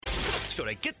So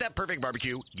to get that perfect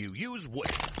barbecue, you use wood.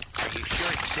 Are you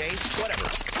sure it's safe? Whatever.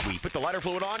 We put the lighter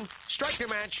fluid on, strike the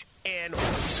match, and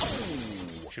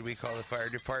oh! Should we call the fire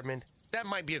department? That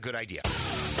might be a good idea.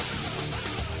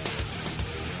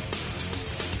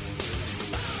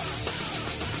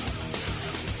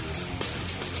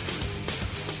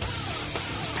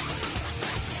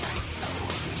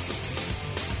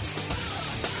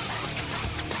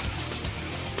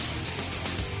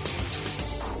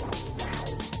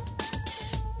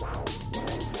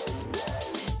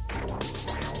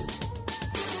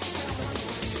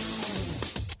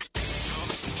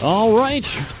 All right,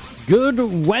 good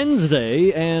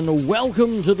Wednesday, and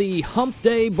welcome to the Hump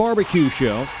Day Barbecue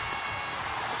Show.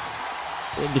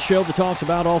 The show that talks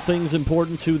about all things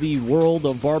important to the world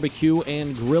of barbecue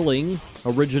and grilling,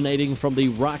 originating from the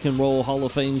Rock and Roll Hall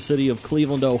of Fame city of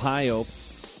Cleveland, Ohio,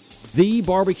 the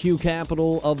barbecue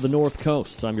capital of the North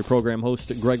Coast. I'm your program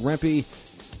host, Greg Rempe.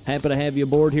 Happy to have you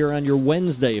aboard here on your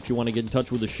Wednesday. If you want to get in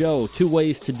touch with the show, two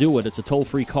ways to do it. It's a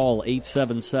toll-free call,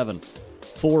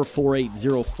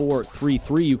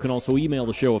 877-448-0433. You can also email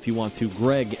the show if you want to,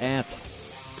 Greg at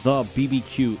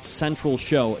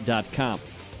thebbqcentralshow.com.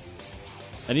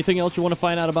 Anything else you want to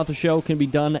find out about the show can be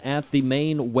done at the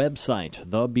main website,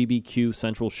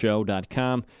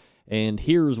 thebbqcentralshow.com. And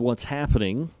here's what's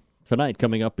happening tonight,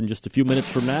 coming up in just a few minutes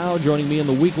from now. Joining me in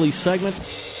the weekly segment,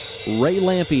 Ray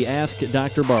Lampe, Ask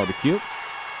Dr. Barbecue.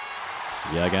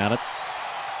 Yeah, I got it.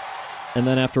 And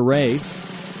then after Ray,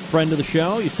 friend of the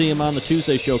show, you see him on the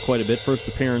Tuesday show quite a bit. First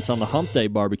appearance on the Hump Day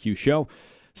Barbecue Show.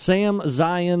 Sam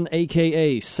Zion,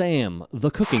 a.k.a. Sam,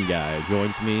 the cooking guy,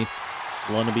 joins me.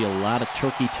 Going to be a lot of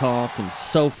turkey talk and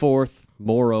so forth,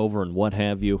 moreover, and what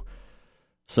have you.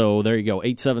 So there you go,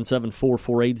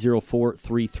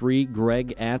 877-448-0433,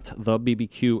 Greg at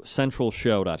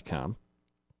thebbqcentralshow.com.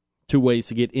 Two ways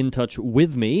to get in touch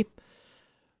with me,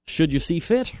 should you see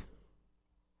fit.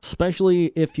 Especially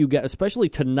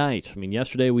tonight. I mean,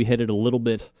 yesterday we hit it a little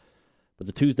bit, but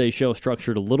the Tuesday show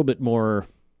structured a little bit more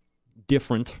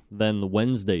different than the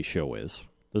Wednesday show is.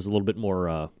 There's a little bit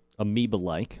more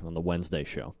amoeba-like on the Wednesday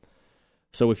show.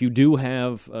 So if you do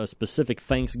have specific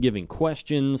Thanksgiving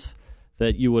questions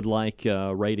that you would like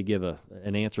Ray to give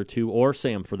an answer to, or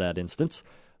Sam for that instance,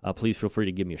 please feel free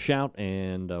to give me a shout,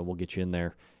 and we'll get you in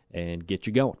there and get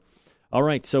you going. All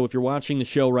right, so if you're watching the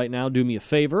show right now, do me a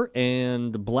favor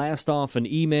and blast off an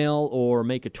email or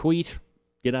make a tweet.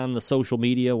 Get on the social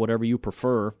media, whatever you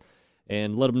prefer,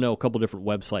 and let them know a couple different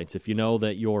websites. If you know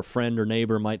that your friend or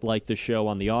neighbor might like the show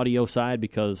on the audio side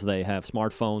because they have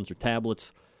smartphones or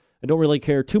tablets and don't really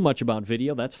care too much about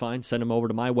video, that's fine. Send them over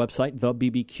to my website,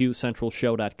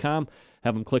 thebbqcentralshow.com.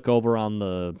 Have them click over on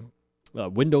the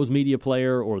Windows Media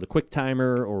Player or the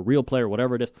QuickTimer or Real Player,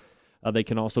 whatever it is. They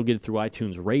can also get it through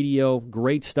iTunes Radio.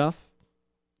 Great stuff.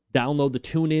 Download the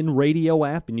TuneIn Radio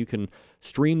app, and you can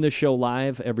stream this show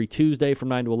live every Tuesday from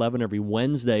 9 to 11, every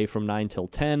Wednesday from 9 till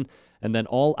 10, and then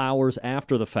all hours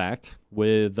after the fact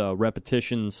with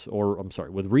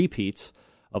with repeats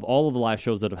of all of the live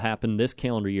shows that have happened this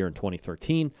calendar year in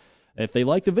 2013. If they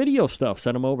like the video stuff,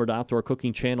 send them over to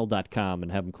OutdoorCookingChannel.com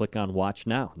and have them click on Watch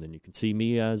Now. And then you can see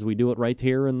me as we do it right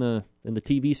here in the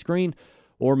TV screen.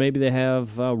 Or maybe they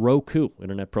have Roku,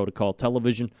 Internet Protocol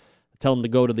Television. Tell them to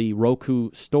go to the Roku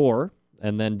store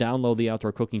and then download the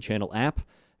Outdoor Cooking Channel app.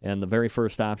 And the very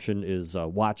first option is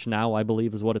Watch Now, I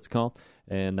believe is what it's called.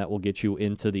 And that will get you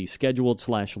into the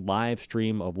scheduled/live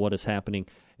stream of what is happening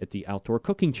at the Outdoor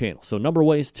Cooking Channel. So a number of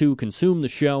ways to consume the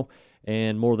show,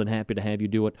 and more than happy to have you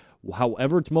do it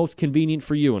however it's most convenient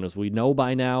for you. And as we know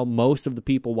by now, most of the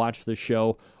people watch the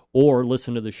show or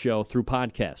listen to the show through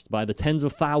podcast by the tens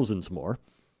of thousands more.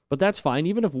 But that's fine.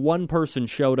 Even if one person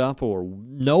showed up or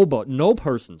no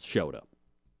persons showed up,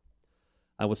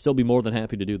 I would still be more than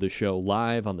happy to do the show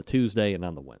live on the Tuesday and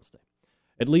on the Wednesday.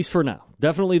 At least for now.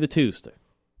 Definitely the Tuesday.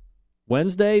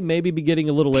 Wednesday, maybe be getting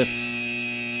a little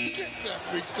iffy.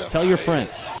 Tell your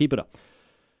friends. Keep it up.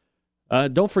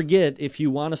 Don't forget, if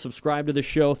you want to subscribe to the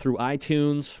show through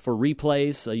iTunes for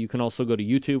replays, you can also go to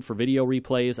YouTube for video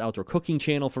replays, Outdoor Cooking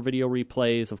Channel for video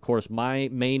replays. Of course, my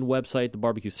main website, the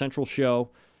Barbecue Central Show,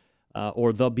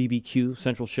 or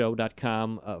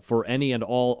thebbqcentralshow.com for any and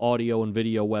all audio and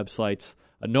video websites.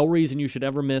 No reason you should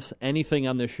ever miss anything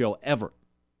on this show, ever.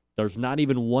 There's not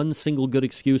even one single good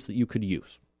excuse that you could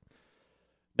use.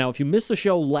 Now, if you missed the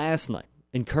show last night,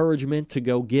 encouragement to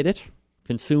go get it.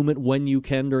 Consume it when you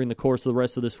can during the course of the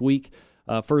rest of this week.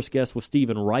 First guest was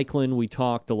Stephen Reichlin. We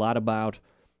talked a lot about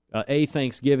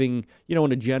Thanksgiving,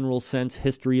 in a general sense,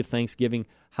 history of Thanksgiving,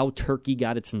 how turkey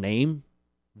got its name.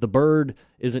 The bird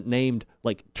isn't named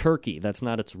like turkey. That's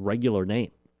not its regular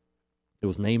name. It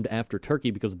was named after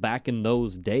Turkey because back in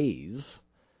those days,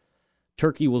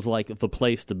 Turkey was like the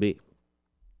place to be.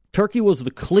 Turkey was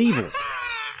the Cleveland,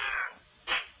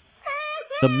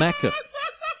 the Mecca.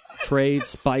 Trade,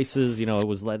 spices,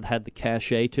 it had the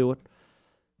cachet to it.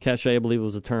 Cachet, I believe,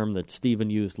 was a term that Stephen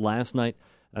used last night.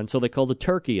 And so they called it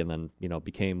turkey, and then,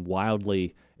 became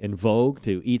wildly in vogue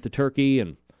to eat the turkey,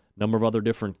 and a number of other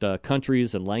different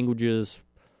countries and languages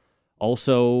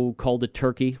also called it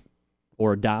turkey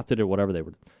or adopted it, whatever they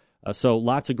were. So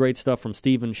lots of great stuff from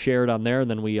Stephen shared on there. And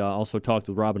then we also talked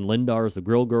with Robin Lindars, the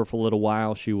grill girl, for a little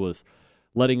while. She was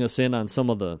letting us in on some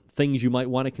of the things you might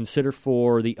want to consider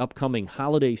for the upcoming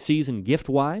holiday season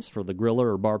gift-wise for the griller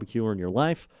or barbecuer in your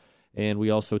life. And we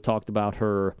also talked about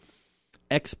her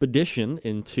expedition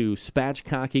into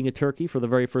spatchcocking a turkey for the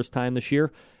very first time this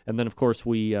year. And then, of course,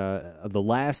 the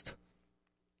last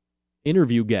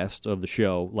interview guest of the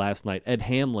show last night, Ed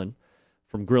Hamlin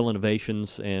from Grill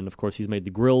Innovations. And, of course, he's made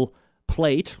the grill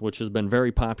plate, which has been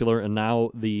very popular, and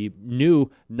now the new,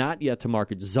 not yet to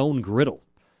market, Zone Griddle.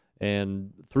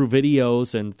 And through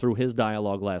videos and through his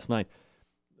dialogue last night,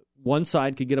 one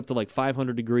side could get up to like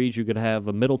 500 degrees. You could have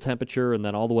a middle temperature, and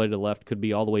then all the way to the left could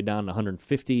be all the way down to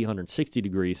 150, 160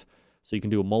 degrees. So you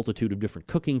can do a multitude of different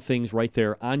cooking things right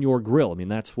there on your grill. I mean,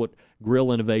 that's what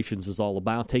Grill Innovations is all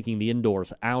about, taking the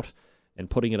indoors out and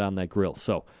putting it on that grill.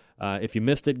 So if you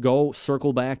missed it, go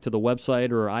circle back to the website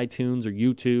or iTunes or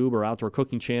YouTube or Outdoor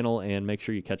Cooking Channel and make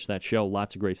sure you catch that show.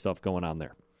 Lots of great stuff going on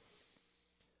there.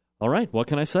 All right, what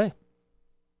can I say?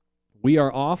 We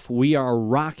are off. We are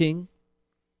rocking.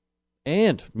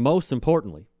 And most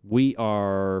importantly, we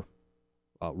are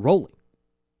rolling.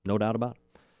 No doubt about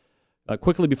it.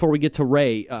 Quickly, before we get to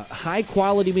Ray,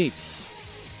 high-quality meats,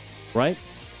 right?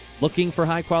 Looking for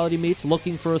high-quality meats,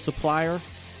 looking for a supplier,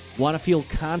 want to feel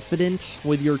confident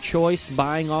with your choice,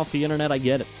 buying off the internet, I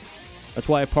get it. That's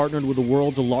why I partnered with the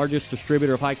world's largest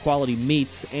distributor of high-quality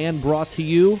meats and brought to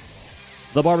you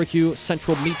the Barbecue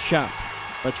Central Meat Shop.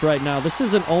 That's right. Now, this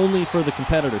isn't only for the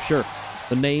competitor, sure.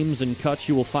 The names and cuts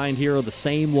you will find here are the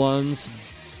same ones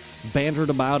bantered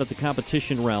about at the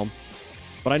competition realm.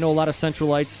 But I know a lot of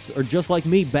Centralites are just like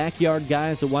me, backyard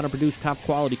guys that want to produce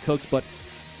top-quality cooks, but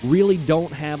really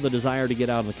don't have the desire to get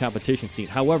out in the competition scene.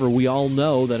 However, we all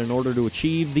know that in order to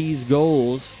achieve these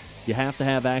goals, you have to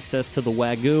have access to the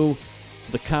Wagyu,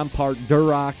 to the Compart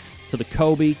Duroc, to the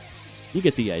Kobe. You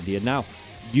get the idea. Now,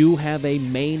 you have a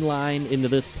main line into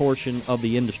this portion of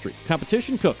the industry.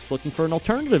 Competition cooks looking for an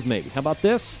alternative maybe. How about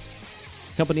this?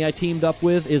 The company I teamed up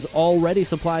with is already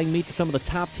supplying meat to some of the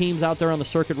top teams out there on the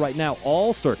circuit right now,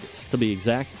 all circuits to be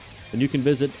exact. And you can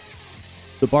visit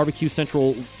the Barbecue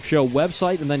Central Show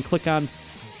website and then click on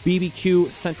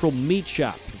BBQ Central Meat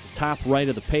Shop at the top right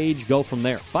of the page. Go from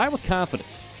there. Buy with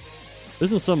confidence.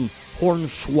 This isn't some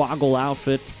hornswoggle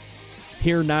outfit.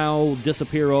 Here now,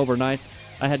 disappear overnight.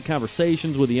 I had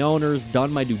conversations with the owners,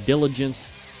 done my due diligence,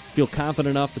 feel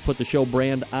confident enough to put the show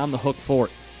brand on the hook for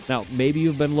it. Now, maybe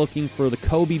you've been looking for the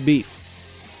Kobe beef.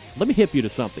 Let me hip you to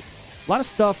something. A lot of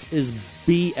stuff is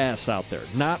BS out there,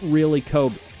 not really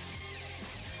Kobe.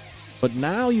 But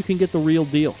now you can get the real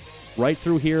deal. Right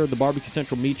through here, the Barbecue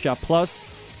Central Meat Shop, plus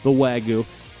the Wagyu.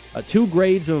 2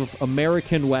 grades of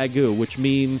American Wagyu, which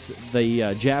means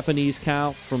the Japanese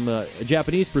cow from a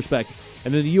Japanese perspective.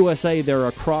 And in the USA, they're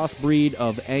a crossbreed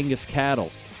of Angus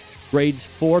cattle, grades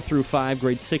 4 through 5,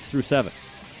 grades 6 through 7.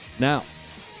 Now,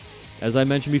 as I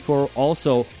mentioned before,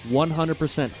 also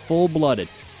 100% full-blooded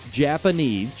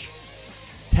Japanese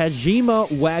Tajima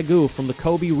Wagyu from the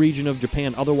Kobe region of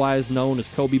Japan, otherwise known as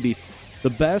Kobe beef. The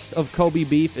best of Kobe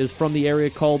beef is from the area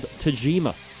called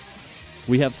Tajima.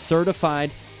 We have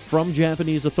certified from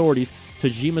Japanese authorities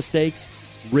Tajima steaks,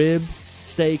 rib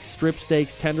steaks, strip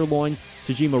steaks, tenderloin,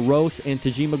 Tajima roast, and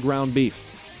Tajima ground beef.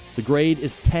 The grade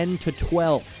is 10 to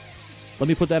 12. Let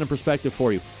me put that in perspective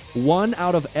for you. 1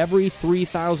 out of every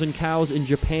 3,000 cows in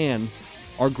Japan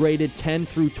are graded 10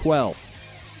 through 12.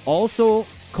 Also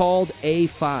called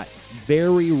A5.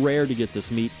 Very rare to get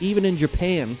this meat, even in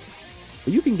Japan.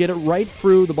 But you can get it right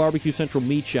through the Barbecue Central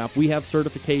Meat Shop. We have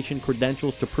certification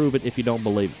credentials to prove it if you don't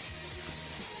believe it.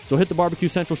 So hit the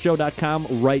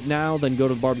BarbecueCentralShow.com right now, then go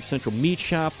to the Barbecue Central Meat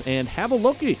Shop and have a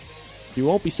lookie. You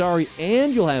won't be sorry,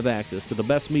 and you'll have access to the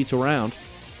best meats around.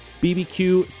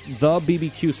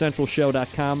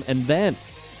 TheBBQCentralShow.com, and then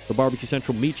the Barbecue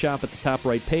Central Meat Shop at the top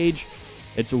right page.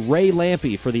 It's Ray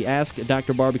Lampe for the Ask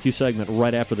Dr. Barbecue segment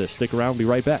right after this. Stick around. We'll be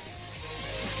right back.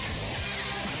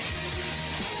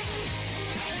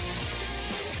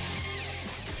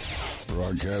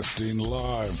 Broadcasting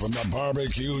live from the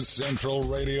Barbecue Central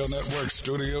Radio Network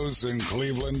studios in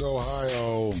Cleveland,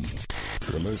 Ohio.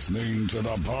 You're listening to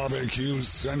the Barbecue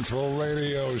Central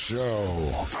Radio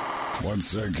Show.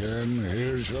 Once again,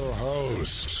 here's your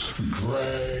host,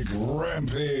 Greg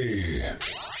Rempe.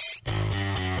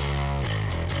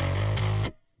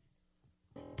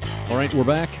 All right, we're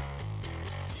back.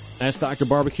 Ask Dr.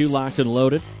 Barbecue, locked and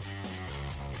loaded.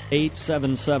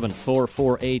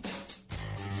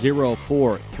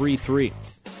 877-448-0433.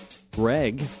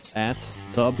 Greg at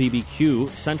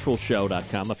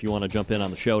thebbqcentralshow.com if you want to jump in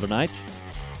on the show tonight.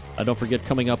 Don't forget,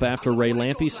 coming up after Ray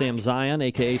Lampe, Sam Zion,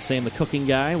 a.k.a. Sam the Cooking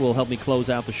Guy, will help me close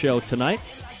out the show tonight.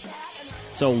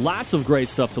 So lots of great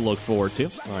stuff to look forward to.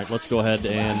 All right, let's go ahead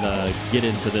and get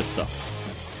into this stuff.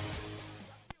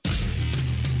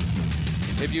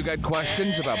 Have you got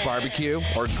questions about barbecue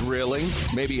or grilling,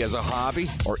 maybe as a hobby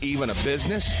or even a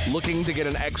business? Looking to get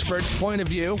an expert's point of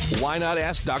view? Why not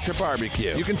ask Dr.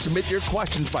 Barbecue? You can submit your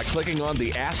questions by clicking on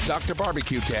the Ask Dr.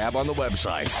 Barbecue tab on the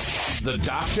website. The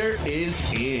doctor is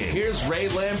in. Here's Ray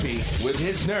Lampe with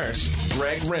his nurse,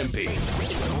 Greg Rempe.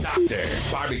 Dr.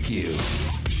 Barbecue.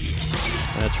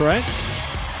 That's right.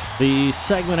 The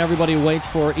segment everybody waits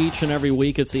for each and every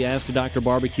week. It's the Ask Dr.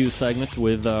 Barbecue segment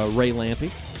with Ray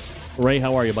Lampe. Ray,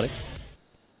 how are you, buddy?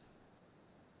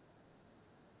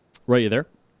 Ray, you there?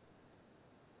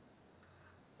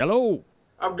 Hello.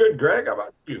 I'm good, Greg. How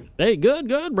about you? Hey,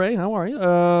 good, Ray. How are you?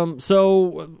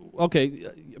 Okay,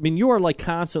 I mean, you are like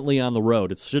constantly on the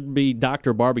road. It shouldn't be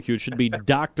Dr. Barbecue. It should be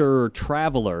Dr.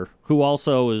 Traveler, who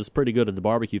also is pretty good at the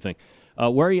barbecue thing.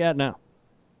 Where are you at now?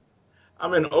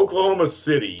 I'm in Oklahoma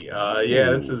City.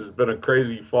 This has been a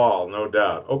crazy fall, no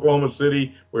doubt. Oklahoma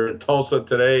City, we're in Tulsa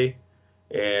today,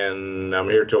 and I'm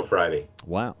here till Friday.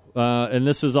 Wow. And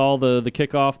this is all the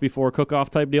kickoff before cook-off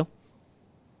type deal?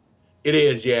 It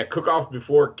is, yeah, cook-off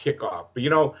before kickoff. But,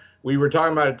 we were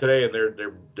talking about it today, and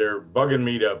they're bugging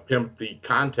me to pimp the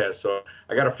contest. So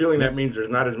I got a feeling that means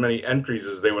there's not as many entries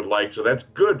as they would like. So that's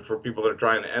good for people that are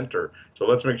trying to enter. So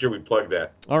let's make sure we plug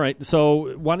that. All right.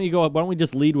 So why don't we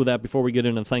just lead with that before we get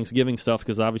into Thanksgiving stuff,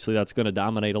 because obviously that's going to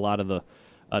dominate a lot of the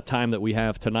time that we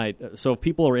have tonight. So if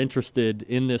people are interested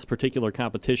in this particular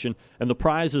competition, and the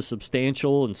prize is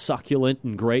substantial and succulent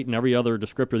and great and every other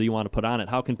descriptor that you want to put on it,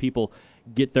 how can people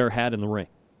get their hat in the ring?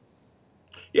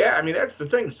 Yeah, I mean, that's the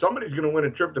thing. Somebody's going to win a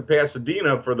trip to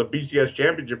Pasadena for the BCS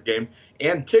championship game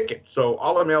and tickets. So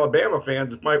all them Alabama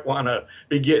fans might want to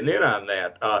be getting in on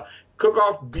that.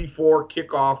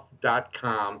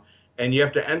 Cookoffbeforekickoff.com, and you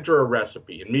have to enter a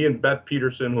recipe. And me and Beth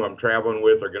Peterson, who I'm traveling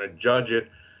with, are going to judge it.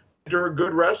 Enter a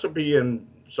good recipe, and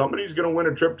somebody's going to win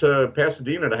a trip to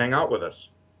Pasadena to hang out with us.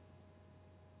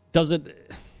 It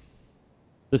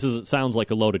sounds like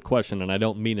a loaded question, and I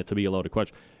don't mean it to be a loaded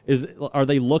question. Are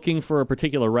they looking for a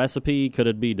particular recipe? Could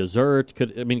it be dessert?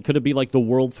 Could it be like the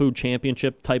World Food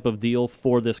Championship type of deal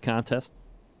for this contest?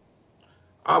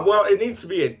 Well, it needs to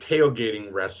be a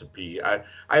tailgating recipe. I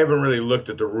haven't really looked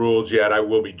at the rules yet. I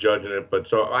will be judging it, but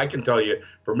so I can tell you,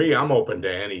 for me, I'm open to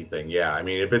anything. Yeah, I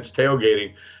mean, if it's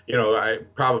tailgating, I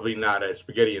probably not a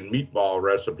spaghetti and meatball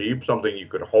recipe, something you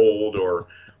could hold or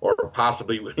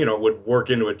possibly, would work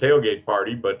into a tailgate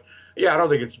party. But yeah, I don't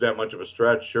think it's that much of a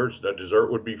stretch. Sure, a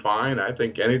dessert would be fine. I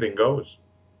think anything goes.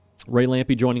 Ray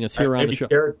Lampe joining us here on the show.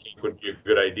 Carrot cake would be a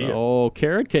good idea. Oh,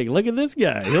 carrot cake. Look at this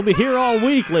guy. He'll be here all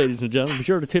week, ladies and gentlemen. Be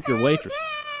sure to tip your waitress.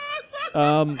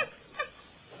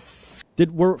 It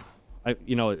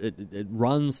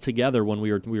runs together when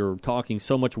we were talking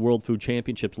so much World Food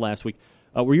Championships last week.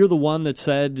 Were you the one that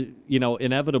said,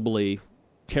 inevitably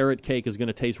carrot cake is going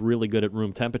to taste really good at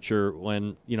room temperature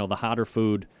when, the hotter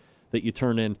food that you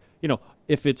turn in,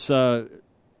 if it's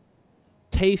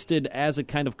tasted as it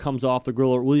kind of comes off the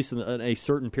grill, or at least in a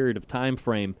certain period of time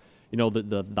frame,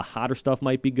 the hotter stuff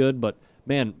might be good. But,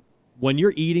 man, when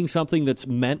you're eating something that's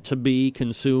meant to be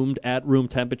consumed at room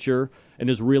temperature and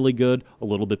is really good, a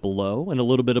little bit below and a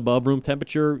little bit above room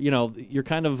temperature, you're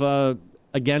kind of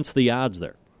against the odds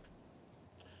there.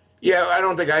 Yeah, I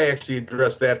don't think I actually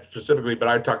addressed that specifically, but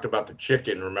I talked about the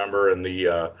chicken, remember, and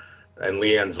the and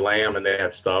Leanne's lamb and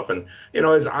that stuff. And,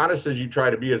 as honest as you try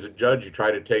to be as a judge, you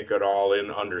try to take it all in,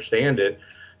 understand it.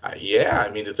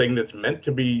 The thing that's meant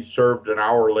to be served an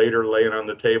hour later laying on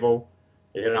the table,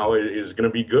 is going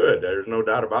to be good. There's no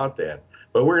doubt about that.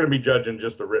 But we're going to be judging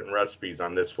just the written recipes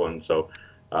on this one. So,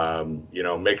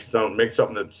 make something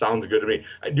that sounds good to me.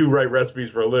 I do write recipes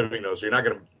for a living, though, so you're not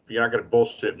going to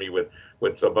bullshit me with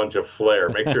a bunch of flair.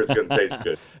 Make sure it's going to taste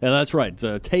good. Yeah, that's right.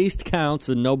 Taste counts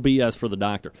and no BS for the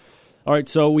doctor. All right,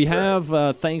 so we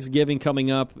have Thanksgiving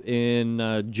coming up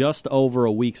in just over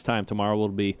a week's time. Tomorrow will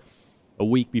be a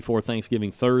week before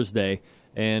Thanksgiving Thursday,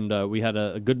 and we had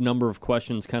a good number of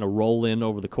questions kind of roll in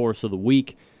over the course of the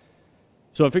week.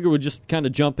 So I figure we'd just kind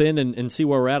of jump in and see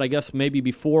where we're at. I guess maybe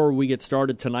before we get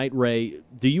started tonight, Ray,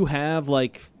 do you have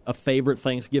like a favorite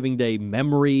Thanksgiving Day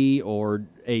memory or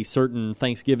a certain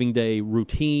Thanksgiving Day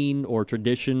routine or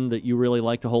tradition that you really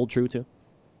like to hold true to?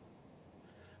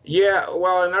 Yeah,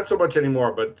 well, not so much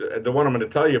anymore, but the one I'm going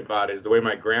to tell you about is the way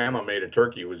my grandma made a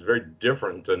turkey. It was very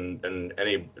different than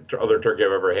any other turkey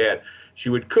I've ever had. She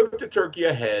would cook the turkey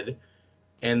ahead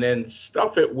and then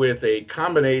stuff it with a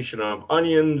combination of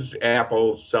onions,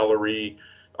 apples, celery,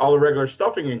 all the regular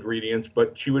stuffing ingredients,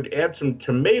 but she would add some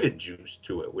tomato juice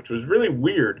to it, which was really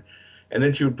weird. And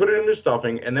then she would put it in the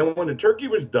stuffing, and then when the turkey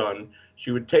was done,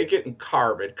 she would take it and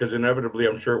carve it, because inevitably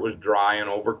I'm sure it was dry and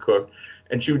overcooked.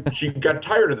 And she got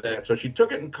tired of that, so she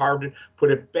took it and carved it, put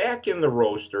it back in the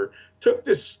roaster, took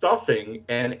this stuffing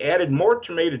and added more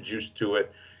tomato juice to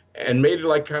it, and made it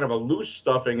like kind of a loose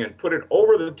stuffing and put it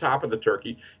over the top of the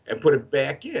turkey and put it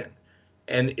back in.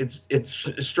 And it's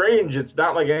strange. It's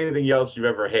not like anything else you've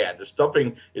ever had. The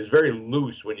stuffing is very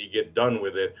loose when you get done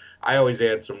with it. I always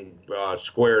add some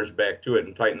squares back to it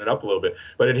and tighten it up a little bit.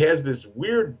 But it has this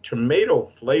weird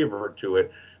tomato flavor to it.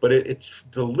 But it's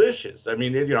delicious. I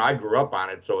mean, I grew up on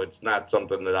it, so it's not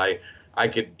something that I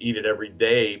could eat it every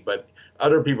day. But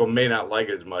other people may not like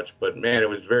it as much. But, man, it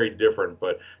was very different,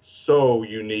 but so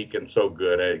unique and so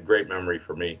good. A great memory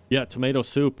for me. Yeah, tomato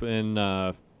soup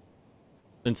and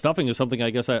stuffing is something I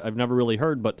guess I've never really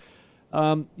heard. But,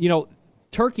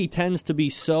 turkey tends to be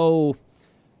so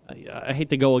I hate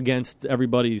to go against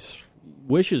everybody's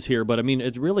wishes here, but I mean,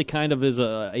 it really kind of is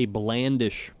a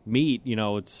blandish meat.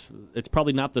 It's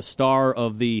probably not the star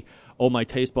of the, oh, my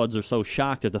taste buds are so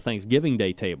shocked at the Thanksgiving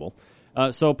Day table.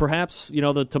 So perhaps,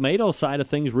 the tomato side of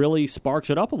things really sparks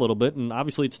it up a little bit, and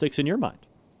obviously it sticks in your mind.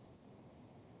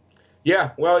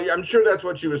 Yeah, well, I'm sure that's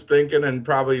what she was thinking, and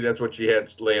probably that's what she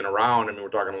had laying around. I mean, we're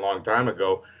talking a long time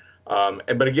ago.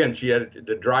 But again, she had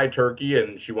the dry turkey,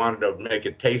 and she wanted to make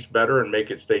it taste better and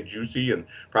make it stay juicy, and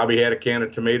probably had a can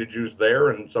of tomato juice there,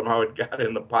 and somehow it got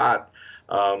in the pot.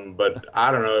 But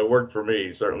I don't know, it worked for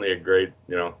me. Certainly a great,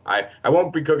 I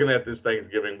won't be cooking that this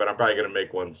Thanksgiving, but I'm probably going to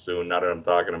make one soon, now that I'm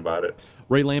talking about it.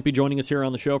 Ray Lampe joining us here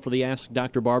on the show for the Ask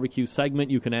Dr. Barbecue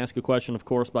segment. You can ask a question, of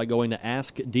course, by going to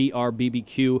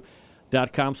AskDRBBQ.com.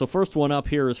 So first one up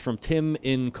here is from Tim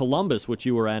in Columbus, which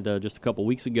you were at just a couple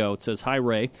weeks ago. It says, "Hi,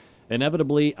 Ray.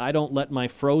 Inevitably, I don't let my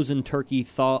frozen turkey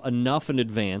thaw enough in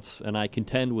advance, and I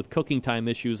contend with cooking time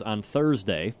issues on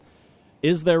Thursday.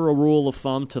 Is there a rule of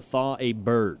thumb to thaw a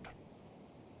bird?"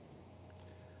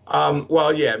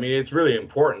 Well, yeah, I mean, it's really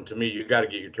important to me. You got to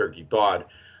get your turkey thawed.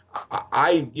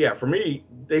 For me,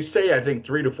 they say, I think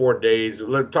 3 to 4 days.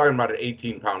 We're talking about an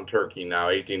 18-pound turkey now,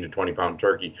 18 to 20-pound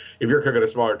turkey. If you're cooking a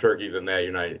smaller turkey than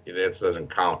that, that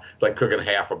doesn't count. It's like cooking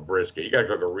half a brisket. You got to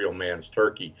cook a real man's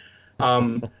turkey.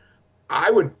 I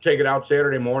would take it out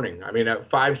Saturday morning. I mean,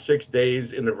 5-6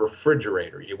 days in the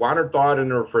refrigerator. You want it thawed in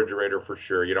the refrigerator for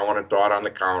sure. You don't want it thawed on the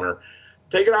counter.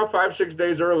 Take it out 5-6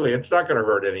 days early. It's not going to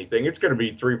hurt anything. It's going to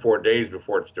be 3-4 days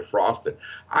before it's defrosted.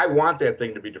 I want that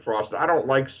thing to be defrosted. I don't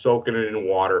like soaking it in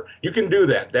water. You can do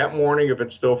that morning if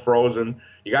it's still frozen.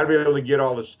 You got to be able to get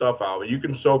all the stuff out. You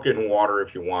can soak it in water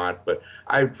if you want, but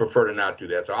I prefer to not do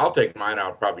that. So I'll take mine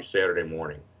out probably Saturday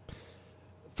morning.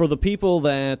 For the people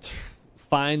that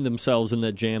find themselves in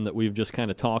that jam that we've just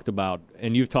kind of talked about,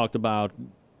 and you've talked about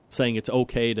saying it's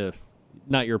okay to,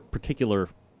 not your particular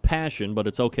passion, but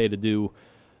it's okay to do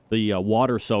the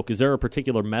water soak. Is there a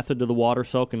particular method to the water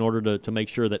soak in order to make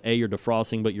sure that, A, you're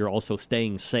defrosting, but you're also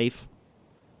staying safe?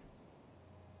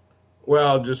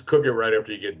 Well, just cook it right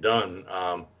after you get done.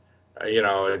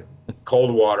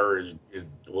 Cold water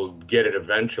will get it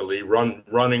eventually.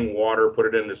 Running water, put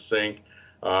it in the sink.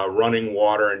 Running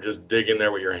water, and just dig in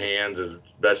there with your hands as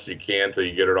best you can till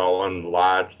you get it all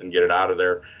unlodged and get it out of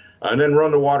there. And then run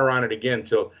the water on it again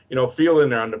till, feel in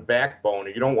there on the backbone.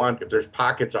 If there's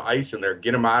pockets of ice in there,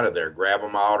 get them out of there, grab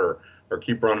them out, or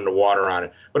keep running the water on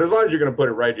it. But as long as you're going to put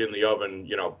it right in the oven,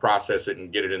 process it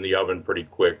and get it in the oven pretty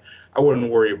quick, I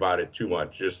wouldn't worry about it too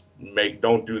much. Just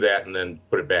don't do that and then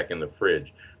put it back in the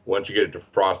fridge. Once you get it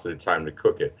defrosted, it's time to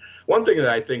cook it. One thing that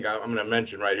I think I'm going to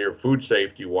mention right here, food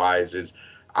safety wise, is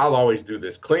I'll always do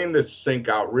this. Clean the sink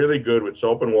out really good with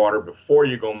soap and water before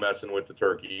you go messing with the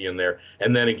turkey in there.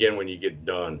 And then again when you get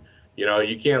done.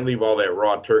 You can't leave all that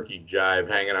raw turkey jive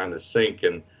hanging on the sink.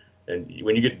 And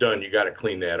when you get done, you got to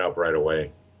clean that up right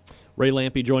away. Ray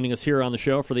Lampe joining us here on the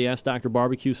show for the Ask Dr.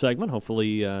 Barbecue segment.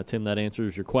 Hopefully, Tim, that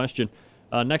answers your question.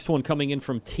 Next one coming in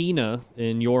from Tina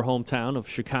in your hometown of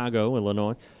Chicago,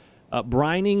 Illinois.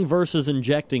 Brining versus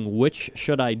injecting, which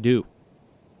should I do?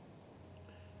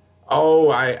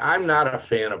 Oh, I'm not a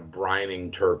fan of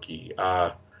brining turkey.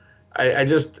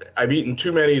 I've eaten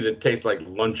too many that taste like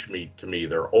lunch meat to me.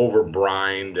 They're over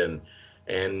brined and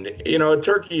a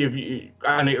turkey.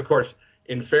 Of course,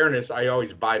 in fairness, I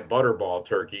always buy butterball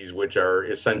turkeys, which are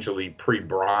essentially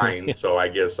pre-brined. So I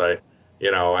guess that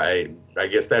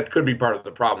could be part of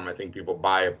the problem. I think people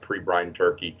buy a pre-brined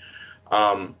turkey.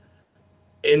 Um,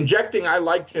 Injecting, I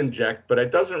like to inject, but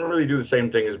it doesn't really do the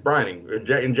same thing as brining.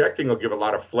 Injecting will give a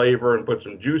lot of flavor and put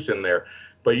some juice in there,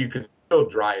 but you can still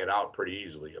dry it out pretty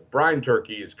easily. A brine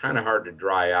turkey is kind of hard to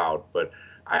dry out, but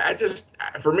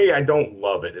for me, I don't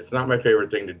love it. It's not my favorite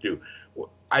thing to do.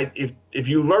 If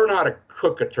you learn how to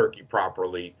cook a turkey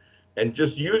properly and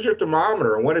just use your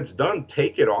thermometer, and when it's done,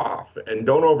 take it off and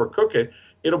don't overcook it,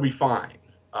 it'll be fine.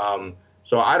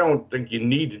 So I don't think you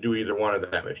need to do either one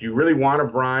of them. If you really want to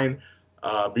brine,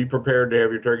 be prepared to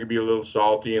have your turkey be a little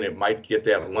salty, and it might get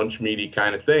that lunch meaty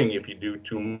kind of thing if you do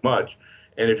too much.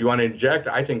 And if you want to inject,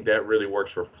 I think that really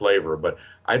works for flavor. But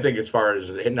I think as far as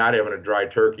not having a dry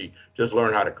turkey, just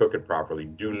learn how to cook it properly.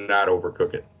 Do not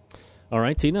overcook it. All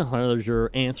right, Tina, there's your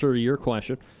answer to your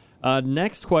question.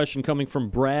 Next question coming from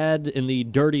Brad in the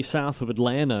dirty south of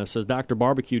Atlanta says, Dr.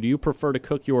 Barbecue, do you prefer to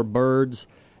cook your birds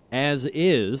as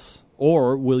is,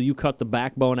 or will you cut the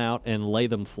backbone out and lay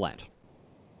them flat?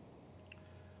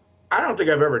 I don't think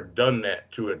I've ever done that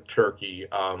to a turkey.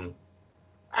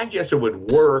 I guess it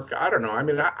would work. I don't know. I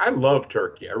mean, I love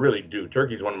turkey. I really do.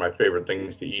 Turkey is one of my favorite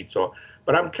things to eat. So,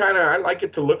 but I like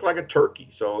it to look like a turkey.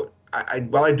 So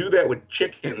while I do that with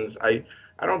chickens, I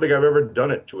don't think I've ever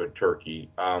done it to a turkey.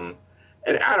 And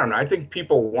I don't know. I think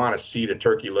people want to see the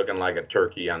turkey looking like a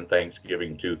turkey on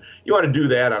Thanksgiving too. You want to do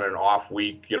that on an off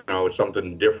week,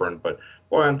 something different. But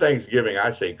boy, on Thanksgiving,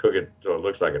 I say cook it so it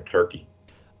looks like a turkey.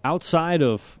 Outside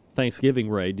of Thanksgiving,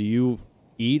 Ray, do you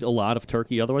eat a lot of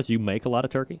turkey otherwise? Do you make a lot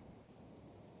of turkey?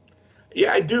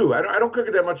 Yeah, I do. I don't cook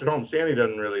it that much at home. Sandy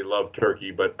doesn't really love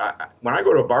turkey, but when I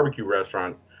go to a barbecue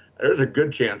restaurant, there's a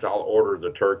good chance I'll order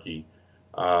the turkey.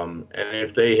 And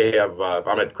if they have, if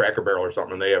I'm at Cracker Barrel or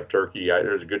something and they have turkey,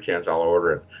 there's a good chance I'll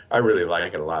order it. I really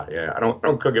like it a lot. Yeah, I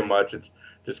don't cook it much. It's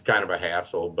just kind of a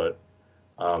hassle, but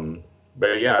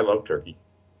yeah, I love turkey.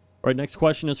 All right, next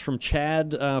question is from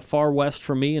Chad, far west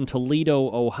from me in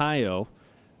Toledo, Ohio.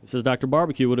 It says, Dr.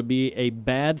 Barbecue, would it be in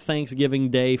bad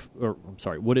Thanksgiving Day form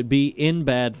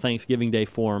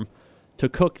to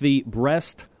cook the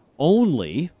breast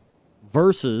only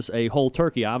versus a whole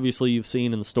turkey? Obviously, you've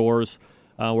seen in the stores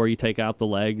where you take out the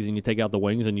legs and you take out the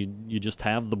wings and you just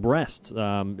have the breast.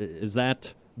 Is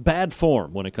that bad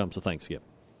form when it comes to Thanksgiving?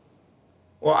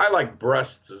 Well, I like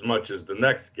breasts as much as the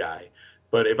next guy.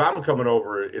 But if I'm coming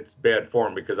over, it's bad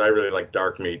form because I really like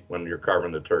dark meat when you're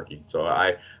carving the turkey. So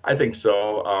I think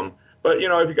so. But,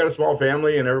 if you got a small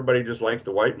family and everybody just likes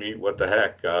the white meat, what the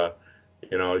heck?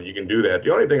 You can do that.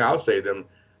 The only thing I'll say to them,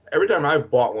 every time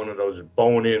I've bought one of those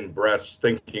bone-in breasts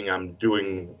thinking I'm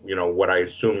doing, what I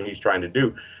assume he's trying to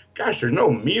do, gosh, there's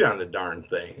no meat on the darn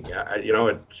thing.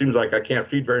 It seems like I can't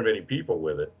feed very many people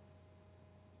with it.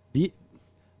 The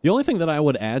only thing that I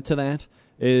would add to that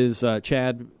is,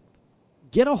 Chad,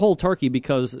 get a whole turkey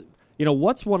because,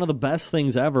 what's one of the best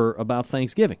things ever about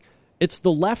Thanksgiving? It's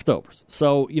the leftovers.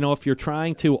 So, if you're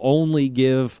trying to only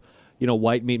give,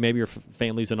 white meat, maybe your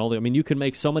family's an only, you can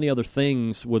make so many other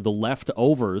things with the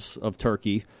leftovers of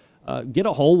turkey. Get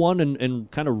a whole one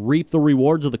and kind of reap the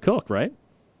rewards of the cook, right?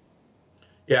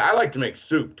 Yeah, I like to make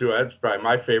soup, too. That's probably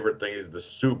my favorite thing is the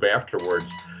soup afterwards.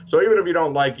 So even if you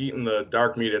don't like eating the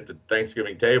dark meat at the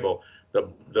Thanksgiving table,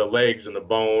 the legs and the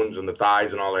bones and the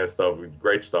thighs and all that stuff,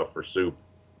 great stuff for soup.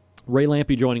 Ray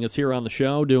Lampe joining us here on the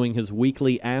show, doing his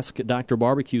weekly Ask Dr.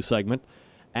 Barbecue segment.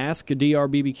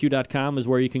 AskDrBBQ.com is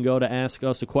where you can go to ask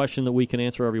us a question that we can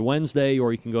answer every Wednesday,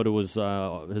 or you can go to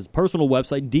his personal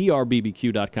website,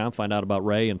 DrBBQ.com, find out about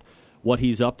Ray and what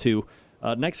he's up to.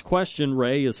 Next question,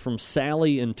 Ray, is from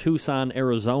Sally in Tucson,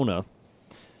 Arizona.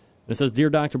 It says, Dear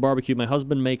Dr. Barbecue, my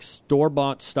husband makes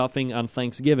store-bought stuffing on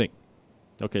Thanksgiving.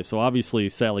 Okay, so obviously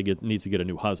Sally needs to get a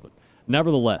new husband.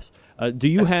 Nevertheless, do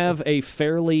you have a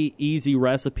fairly easy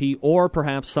recipe or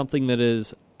perhaps something that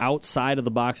is outside of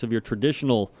the box of your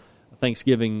traditional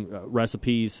Thanksgiving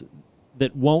recipes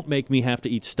that won't make me have to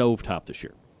eat stovetop this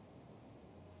year?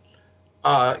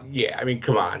 Yeah,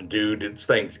 come on, dude. It's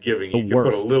Thanksgiving. You can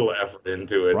put a little effort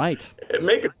into it. Right.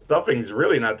 Making stuffing's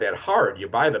really not that hard. You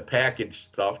buy the packaged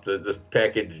stuff, the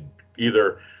packaged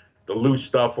either the loose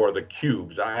stuff or the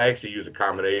cubes. I actually use a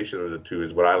combination of the two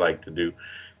is what I like to do.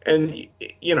 And,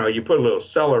 you put a little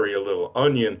celery, a little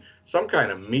onion, some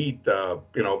kind of meat,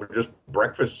 just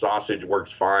breakfast sausage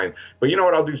works fine. But you know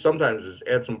what I'll do sometimes is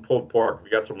add some pulled pork.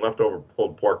 If you got some leftover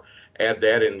pulled pork, add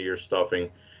that into your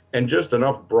stuffing. and just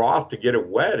enough broth to get it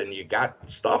wet, and you got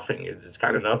stuffing. It's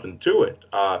kind of nothing to it.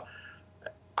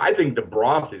 I think the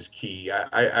broth is key.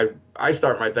 I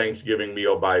start my Thanksgiving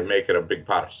meal by making a big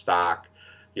pot of stock.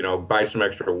 Buy some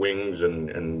extra wings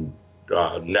and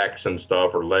necks and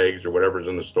stuff, or legs, or whatever's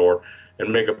in the store,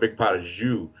 and make a big pot of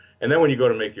jus. And then when you go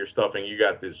to make your stuffing, you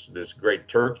got this great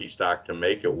turkey stock to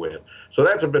make it with. So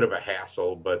that's a bit of a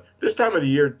hassle. But this time of the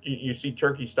year, you see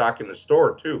turkey stock in the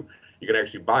store too. You can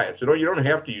actually buy it. So you don't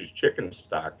have to use chicken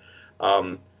stock.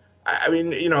 I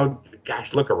mean,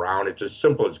 gosh, look around. It's as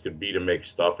simple as could be to make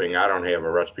stuffing. I don't have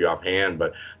a recipe offhand,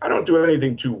 but I don't do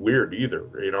anything too weird either.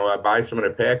 I buy some of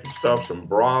the packaged stuff, some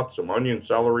broth, some onion,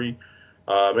 celery.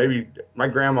 Maybe my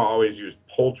grandma always used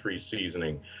poultry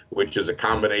seasoning, which is a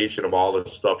combination of all the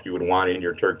stuff you would want in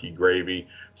your turkey gravy.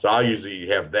 So I'll usually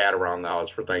have that around the house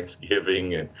for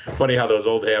Thanksgiving. And funny how those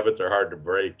old habits are hard to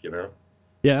break,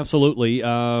 Yeah, absolutely.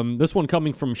 This one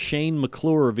coming from Shane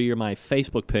McClure via my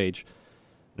Facebook page.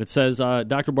 It says,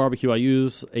 Dr. Barbecue, I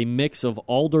use a mix of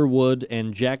alder wood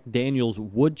and Jack Daniel's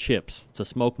wood chips to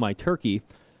smoke my turkey.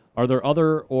 Are there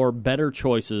other or better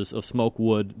choices of smoke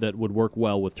wood that would work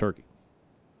well with turkey?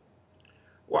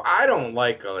 Well, I don't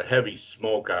like a heavy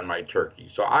smoke on my turkey,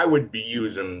 so I would be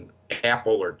using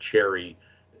apple or cherry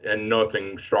and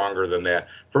nothing stronger than that.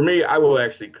 For me, I will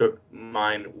actually cook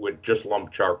mine with just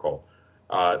lump charcoal.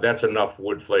 That's enough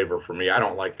wood flavor for me. I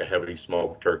don't like a heavy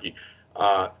smoked turkey.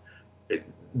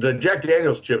 The Jack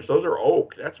Daniel's chips, those are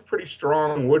oak. That's a pretty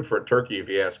strong wood for a turkey, if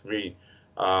you ask me.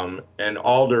 And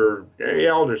alder,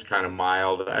 alder's kind of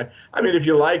mild. I mean, if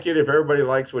you like it, if everybody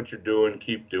likes what you're doing,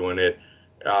 keep doing it.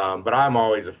 But I'm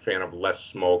always a fan of less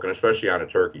smoke, and especially on a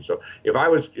turkey. So if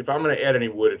I'm going to add any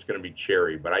wood, it's going to be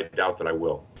cherry, but I doubt that I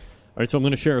will. All right, so I'm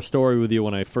going to share a story with you.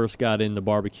 When I first got into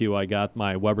barbecue, I got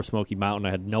my Weber Smoky Mountain.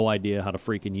 I had no idea how to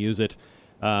freaking use it.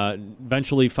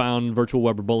 Eventually found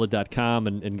virtualweberbullet.com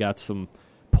and got some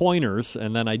pointers,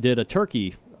 and then I did a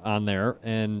turkey on there,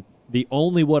 and the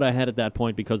only wood I had at that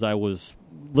point, because I was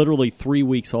literally 3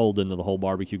 weeks old into the whole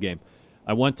barbecue game,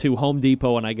 I went to Home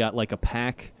Depot and I got like a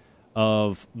pack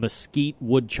of mesquite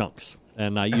wood chunks,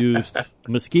 and I used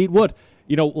mesquite wood,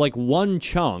 like one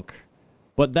chunk,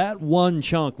 but that one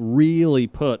chunk really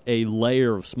put a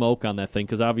layer of smoke on that thing,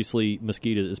 because obviously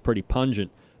mesquite is pretty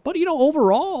pungent, but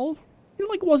overall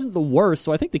it wasn't the worst.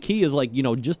 So I think the key is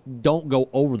just don't go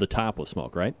over the top with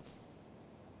smoke, right?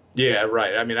 Yeah,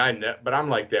 right. I mean, but I'm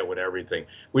like that with everything.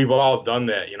 We've all done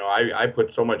that. I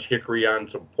put so much hickory on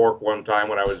some pork one time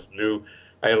when I was new.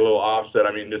 I had a little offset.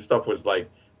 I mean, this stuff was like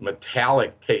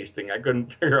metallic tasting. I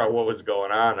couldn't figure out what was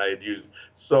going on. I had used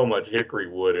so much hickory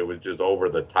wood, it was just over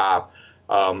the top.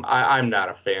 I'm not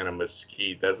a fan of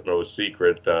mesquite. That's no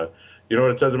secret. You know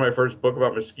what it says in my first book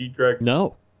about mesquite, Greg?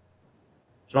 No.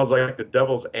 It smells like the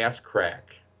devil's ass crack.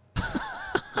 That's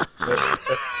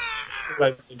what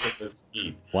I think of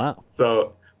mesquite. Wow.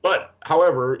 So, but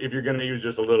however, if you're going to use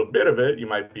just a little bit of it, you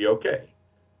might be okay.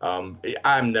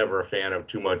 I'm never a fan of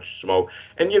too much smoke.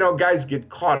 And, guys get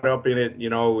caught up in it.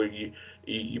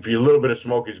 If a little bit of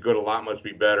smoke is good, a lot must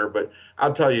be better. But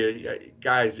I'll tell you,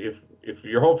 guys, if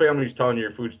your whole family's telling you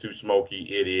your food's too smoky,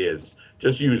 it is.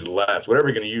 Just use less. Whatever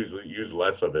you're going to use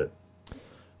less of it.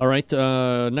 All right,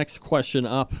 next question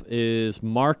up is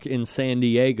Mark in San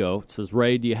Diego. It says,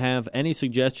 Ray, do you have any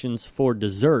suggestions for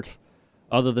dessert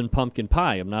other than pumpkin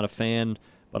pie? I'm not a fan,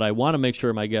 but I want to make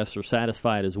sure my guests are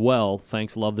satisfied as well.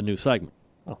 Thanks. Love the new segment.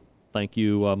 Oh, thank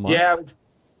you, Mark. Yeah,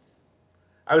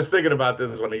 I was thinking about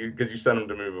this one because you sent them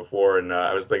to me before, and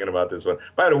I was thinking about this one.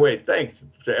 By the way, thanks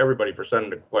to everybody for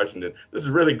sending the questions in. This is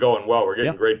really going well. We're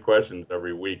getting great questions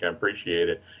every week. I appreciate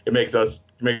it. It makes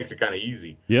it kind of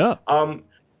easy. Yeah.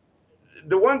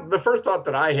 The first thought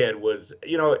that I had was,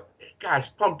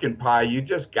 gosh, pumpkin pie, you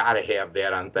just got to have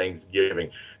that on Thanksgiving.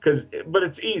 But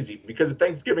it's easy because at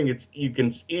Thanksgiving, you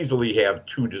can easily have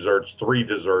 2 desserts, 3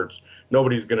 desserts.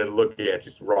 Nobody's going to look at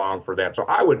you wrong for that. So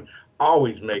I would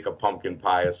always make a pumpkin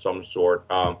pie of some sort.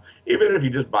 Even if you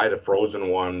just buy the frozen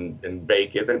one and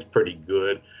bake it, that's pretty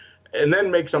good. And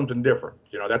then make something different.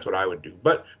 That's what I would do.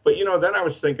 But then I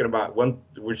was thinking about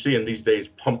we're seeing these days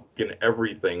pumpkin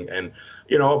everything. And,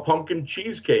 a pumpkin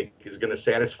cheesecake is going to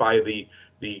satisfy the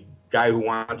guy who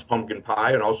wants pumpkin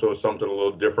pie and also something a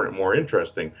little different and more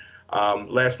interesting.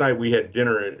 Last night we had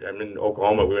dinner. I'm in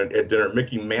Oklahoma. We went at dinner at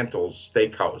Mickey Mantle's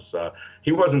Steakhouse.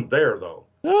 He wasn't there, though.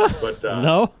 But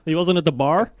No? He wasn't at the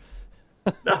bar?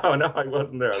 No, he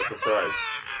wasn't there. I was surprised.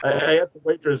 I asked the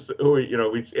waitress,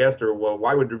 we asked her, well,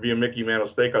 why would there be a Mickey Mantle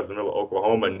Steakhouse in the middle of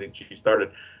Oklahoma? And then she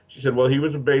said, well, he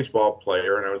was a baseball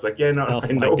player. And I was like, yeah, no, Oh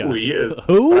I my know who gosh. he is.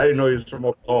 Who? But I didn't know he was from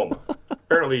Oklahoma.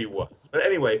 Apparently he was. But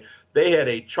anyway, they had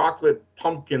a chocolate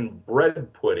pumpkin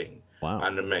bread pudding Wow.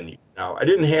 on the menu. Now, I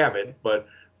didn't have it, but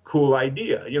cool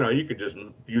idea. You could just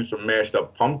use some mashed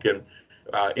up pumpkin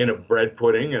in a bread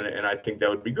pudding, and I think that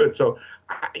would be good. So,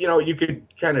 you could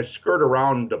kind of skirt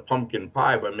around the pumpkin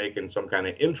pie by making some kind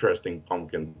of interesting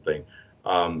pumpkin thing.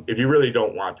 If you really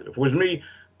don't want to. If it was me,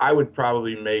 I would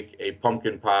probably make a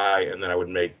pumpkin pie, and then I would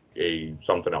make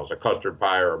something else, a custard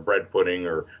pie or a bread pudding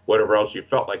or whatever else you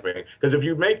felt like making. Because if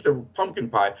you make the pumpkin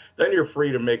pie, then you're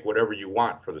free to make whatever you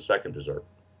want for the second dessert.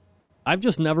 I've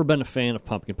just never been a fan of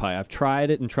pumpkin pie. I've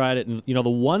tried it, and the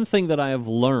one thing that I have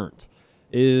learned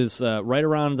is right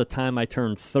around the time I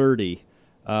turned 30,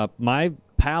 my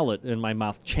palate and my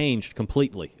mouth changed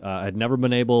completely. I'd never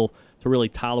been able to really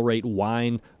tolerate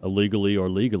wine illegally or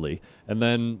legally. And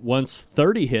then once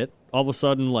 30 hit, all of a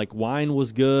sudden, like, wine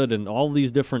was good, and all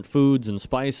these different foods and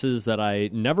spices that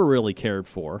I never really cared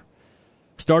for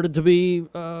started to be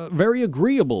very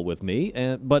agreeable with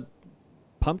me. But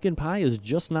pumpkin pie is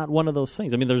just not one of those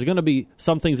things. I mean, there's going to be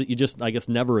some things that you just, I guess,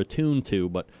 never attune to,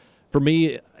 but for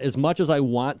me, as much as I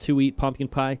want to eat pumpkin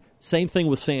pie, same thing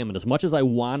with salmon. As much as I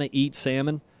want to eat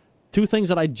salmon, two things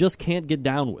that I just can't get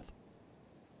down with.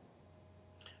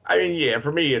 I mean, yeah,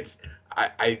 for me,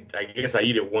 I guess I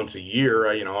eat it once a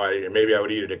year. Maybe I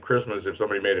would eat it at Christmas if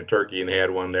somebody made a turkey and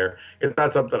had one there. It's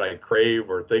not something I crave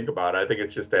or think about. I think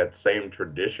it's just that same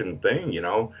tradition thing,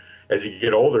 As you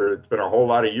get older, it's been a whole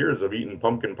lot of years of eating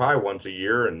pumpkin pie once a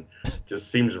year, and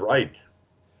just seems right.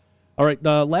 All right,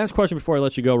 last question before I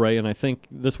let you go, Ray, and I think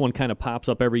this one kind of pops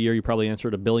up every year. You probably answer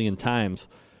it a billion times.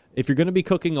 If you're going to be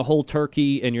cooking a whole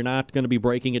turkey and you're not going to be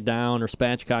breaking it down or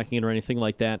spatchcocking it or anything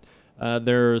like that,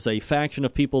 there's a faction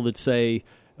of people that say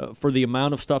for the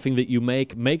amount of stuffing that you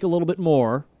make a little bit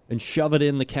more and shove it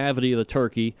in the cavity of the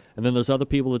turkey. And then there's other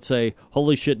people that say,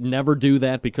 holy shit, never do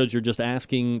that because you're just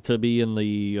asking to be in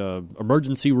the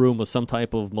emergency room with some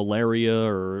type of malaria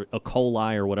or E.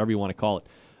 coli or whatever you want to call it.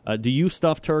 Do you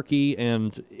stuff turkey?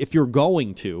 And if you're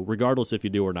going to, regardless if you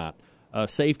do or not,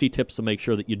 safety tips to make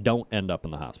sure that you don't end up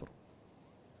in the hospital.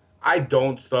 I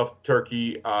don't stuff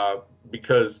turkey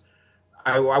because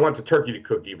I want the turkey to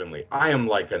cook evenly. I am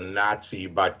like a Nazi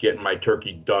about getting my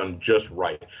turkey done just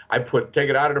right. I take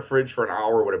it out of the fridge for an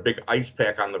hour with a big ice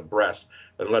pack on the breast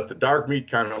and let the dark meat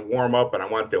kind of warm up, and I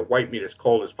want the white meat as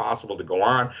cold as possible to go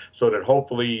on so that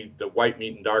hopefully the white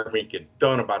meat and dark meat get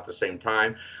done about the same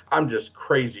time. I'm just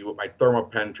crazy with my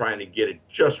Thermopen trying to get it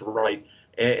just right.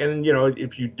 And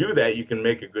if you do that, you can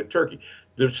make a good turkey.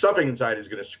 The stuffing inside is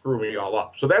going to screw me all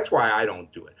up. So that's why I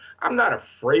don't do it. I'm not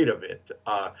afraid of it.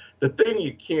 The thing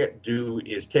you can't do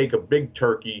is take a big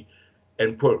turkey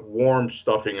and put warm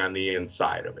stuffing on the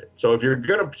inside of it. So if you're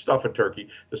going to stuff a turkey,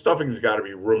 the stuffing's got to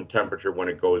be room temperature when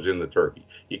it goes in the turkey.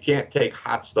 You can't take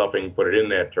hot stuffing, put it in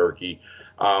that turkey.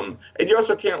 And you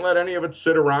also can't let any of it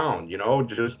sit around,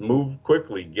 just move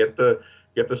quickly. Get the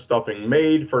stuffing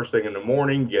made first thing in the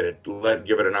morning, give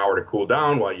it an hour to cool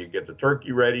down while you get the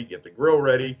turkey ready, get the grill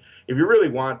ready, if you really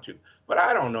want to. But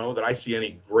I don't know that I see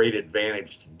any great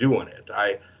advantage to doing it.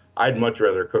 I'd much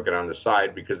rather cook it on the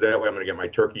side because that way I'm going to get my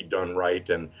turkey done right,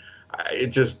 and it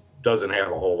just doesn't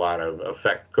have a whole lot of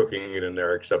effect cooking it in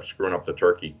there except screwing up the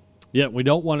turkey. Yeah, we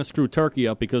don't want to screw turkey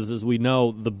up because, as we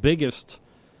know, the biggest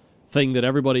thing that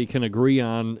everybody can agree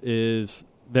on is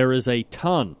there is a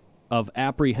ton of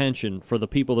apprehension for the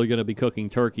people that are going to be cooking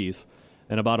turkeys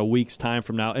in about a week's time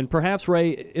from now. And perhaps,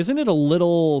 Ray, isn't it a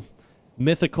little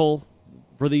mythical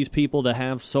for these people to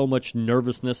have so much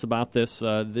nervousness about this?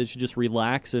 They should just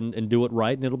relax and do it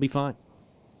right, and it'll be fine.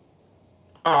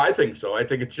 Oh, I think so. I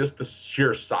think it's just the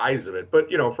sheer size of it. But,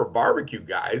 for barbecue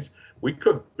guys, we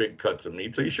cook big cuts of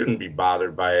meat, so you shouldn't be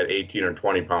bothered by an 18 or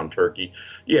 20-pound turkey.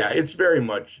 Yeah, it's very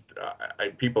much,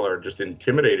 people are just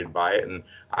intimidated by it, and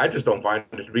I just don't find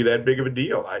it to be that big of a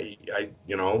deal.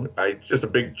 It's just a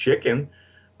big chicken.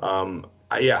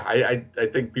 I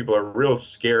think people are real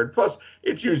scared. Plus,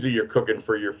 it's usually you're cooking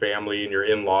for your family and your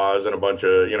in-laws and a bunch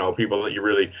of, people that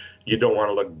you don't want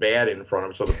to look bad in front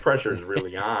of, so the pressure is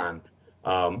really on.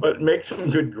 But make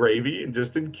some good gravy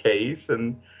just in case,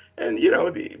 and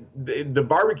the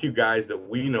barbecue guys that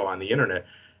we know on the internet,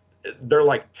 they're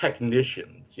like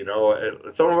technicians. Some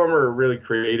of them are really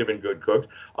creative and good cooks.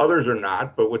 Others are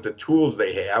not, but with the tools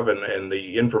they have and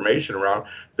the information around,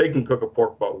 they can cook a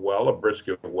pork butt well, a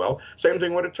brisket well. Same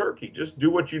thing with a turkey. Just do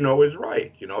what you know is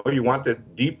right. You want the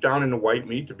deep down in the white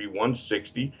meat to be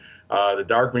 160. The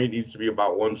dark meat needs to be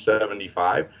about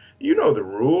 175. You know the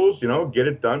rules, get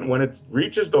it done. When it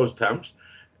reaches those temps,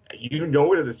 you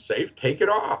know that it's safe, take it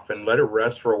off and let it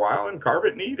rest for a while and carve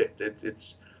it and eat it.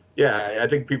 I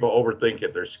think people overthink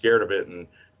it. They're scared of it, and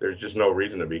there's just no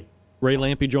reason to be. Ray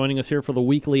Lampe joining us here for the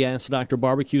weekly Ask Dr.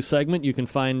 Barbecue segment. You can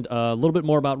find a little bit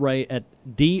more about Ray at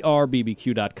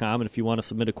drbbq.com. And if you want to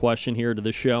submit a question here to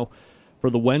this show for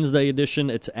the Wednesday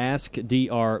edition, it's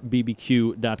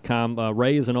askdrbbq.com.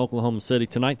 Ray is in Oklahoma City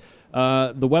tonight.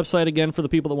 The website again for the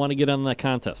people that want to get on that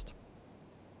contest.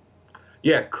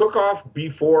 Yeah,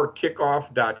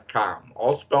 cookoffbeforekickoff.com.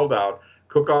 All spelled out,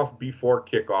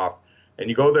 cookoffbeforekickoff. And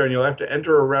you go there and you'll have to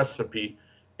enter a recipe,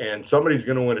 and somebody's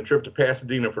going to win a trip to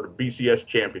Pasadena for the BCS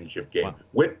championship game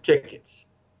with tickets.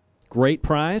 Great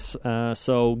prize.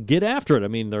 So get after it. I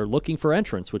mean, they're looking for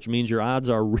entrants, which means your odds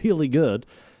are really good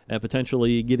at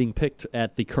potentially getting picked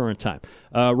at the current time.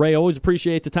 Ray, always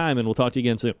appreciate the time, and we'll talk to you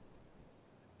again soon.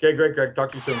 Okay, great, Greg.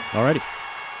 Talk to you soon. All righty.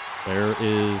 There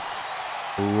is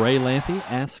Ray Lampe,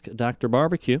 Ask Dr.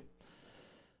 Barbecue.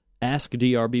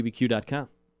 AskDRBBQ.com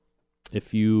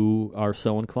if you are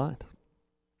so inclined.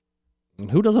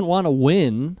 Who doesn't want to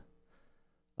win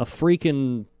a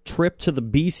freaking trip to the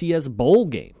BCS bowl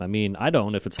game? I mean, I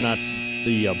don't if it's not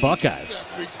the Buckeyes.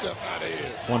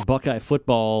 One Buckeye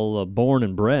football born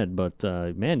and bred, but,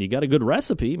 man, you got a good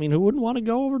recipe. I mean, who wouldn't want to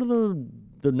go over to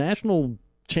the national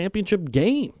championship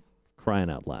game? Crying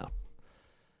out loud.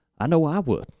 I know I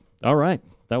would. All right.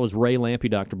 That was Ray Lampe,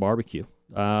 Dr. Barbecue.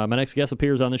 My next guest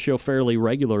appears on the show fairly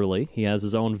regularly. He has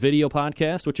his own video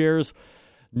podcast, which airs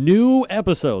new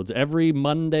episodes every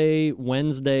Monday,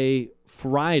 Wednesday,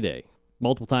 Friday.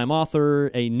 Multiple-time author,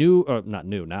 not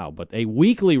new now, but a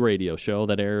weekly radio show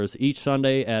that airs each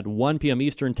Sunday at 1 p.m.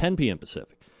 Eastern, 10 p.m.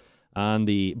 Pacific on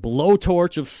the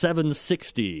blowtorch of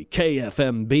 760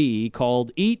 KFMB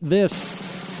called Eat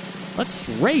This. Let's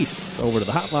race over to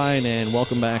the hotline and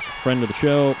welcome back friend of the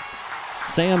show,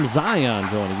 Sam Zion,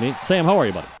 joining me. Sam, how are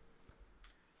you, buddy?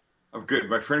 I'm good.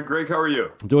 My friend Greg, how are you?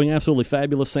 I'm doing absolutely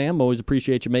fabulous, Sam. Always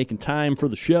appreciate you making time for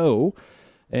the show.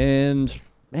 And,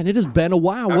 man, it has been a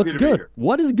while. Happy What's good?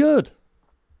 What is good?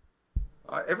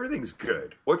 Everything's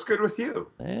good. What's good with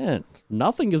you? Man,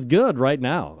 nothing is good right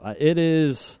now. It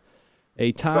is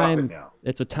a time. Stop it now.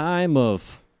 It's a time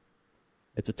of.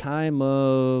 It's a time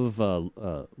of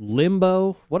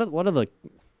limbo. What are the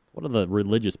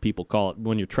religious people call it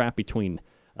when you're trapped between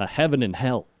heaven and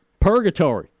hell?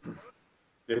 Purgatory.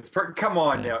 Come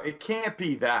on now. It can't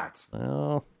be that.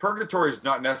 Well, Purgatory is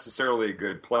not necessarily a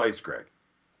good place, Greg.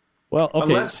 well, okay.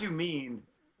 Unless you mean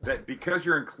that because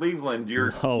you're in Cleveland,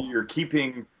 you're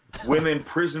keeping women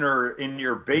prisoner in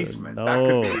your basement. That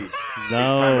could be a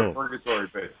time of purgatory,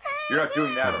 but you're not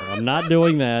doing that. I'm not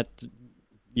doing that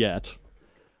yet.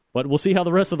 But we'll see how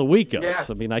the rest of the week goes. Yes.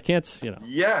 I mean, I can't,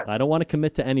 Yes. I don't want to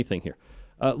commit to anything here.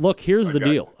 Look, here's the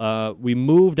deal. We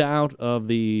moved out of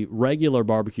the regular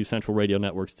Barbecue Central Radio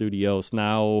Network studios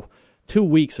now 2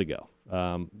 weeks ago.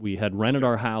 We had rented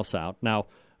our house out. Now,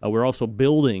 we're also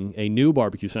building a new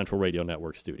Barbecue Central Radio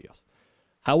Network studios.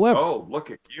 However,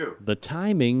 look at you. The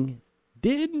timing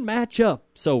didn't match up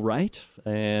so right.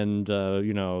 And,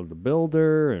 the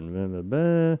builder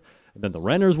and then the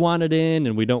renters wanted in,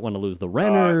 and we don't want to lose the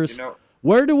renters.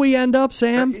 Where do we end up,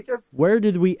 Sam? Where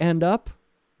did we end up?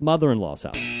 Mother-in-law's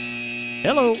house.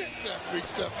 Hello.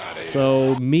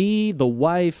 So me, the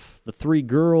wife, the 3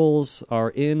 girls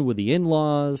are in with the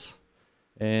in-laws,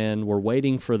 and we're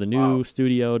waiting for the new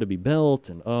studio to be built.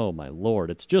 And, oh, my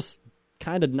Lord, it's just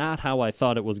kind of not how I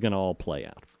thought it was going to all play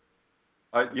out.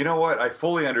 You know what? I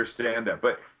fully understand that.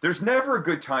 But there's never a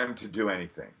good time to do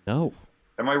anything. No.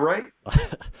 Am I right?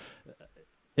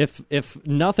 If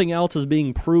nothing else is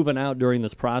being proven out during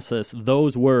this process,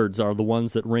 those words are the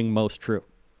ones that ring most true.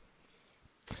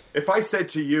 If I said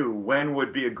to you, when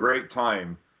would be a great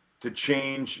time to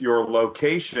change your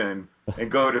location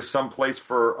and go to some place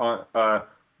for a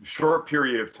short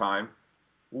period of time,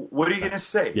 what are you going to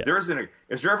say? Yeah.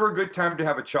 Is there ever a good time to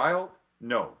have a child?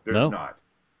 No, there's not.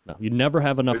 No, you never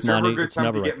have enough Is there money. ever a good It's time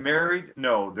never to right. get married?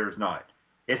 No, there's not.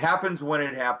 It happens when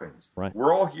it happens. Right.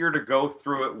 We're all here to go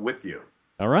through it with you.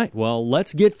 All right, well,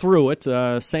 let's get through it.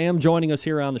 Sam joining us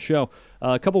here on the show.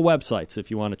 A couple websites if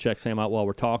you want to check Sam out while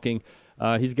we're talking.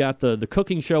 He's got the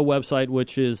Cooking Show website,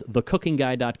 which is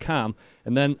thecookingguy.com,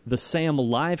 and then the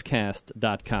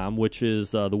samlivecast.com, which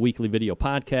is the weekly video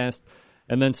podcast.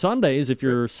 And then Sundays, if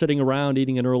you're sitting around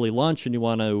eating an early lunch and you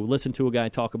want to listen to a guy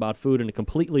talk about food in a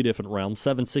completely different realm,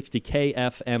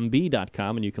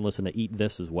 760kfmb.com, and you can listen to Eat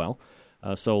This as well.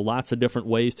 So lots of different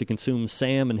ways to consume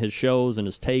Sam and his shows and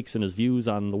his takes and his views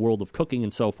on the world of cooking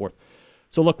and so forth.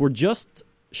 So look, we're just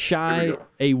shy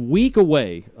a week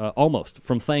away, almost,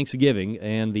 from Thanksgiving,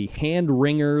 and the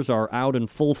hand-wringers are out in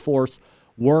full force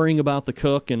worrying about the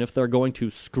cook and if they're going to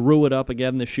screw it up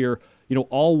again this year.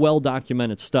 All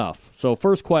well-documented stuff. So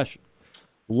first question.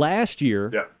 Last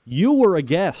year, you were a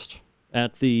guest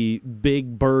at the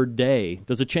Big Bird Day.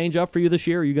 Does it change up for you this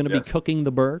year? Are you going to be cooking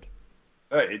the bird?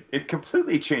 It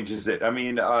completely changes it. I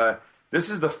mean, this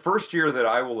is the first year that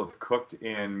I will have cooked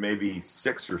in maybe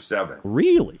 6 or 7.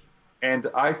 Really? And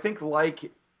I think like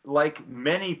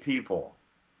many people,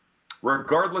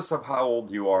 regardless of how old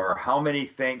you are, how many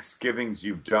Thanksgivings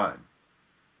you've done,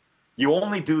 you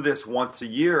only do this once a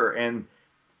year, and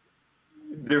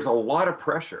there's a lot of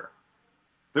pressure.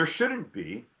 There shouldn't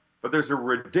be, but there's a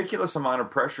ridiculous amount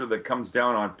of pressure that comes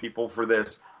down on people for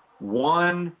this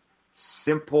one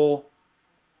simple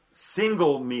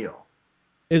single meal.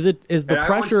 Is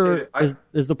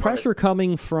the pressure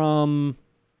coming from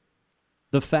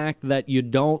the fact that you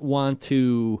don't want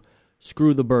to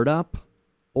screw the bird up,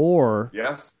 or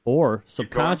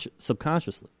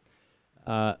subconsciously,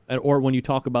 or when you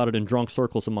talk about it in drunk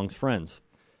circles amongst friends,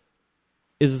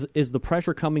 is the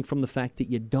pressure coming from the fact that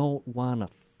you don't want to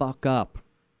fuck up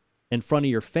in front of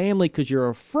your family because you're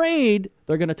afraid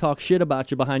they're going to talk shit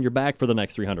about you behind your back for the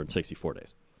next 364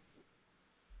 days?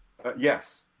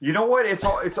 Yes. You know what? It's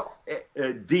all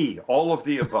of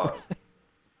the above.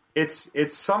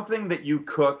 It's something that you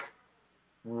cook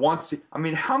once. I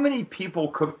mean, how many people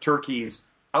cook turkeys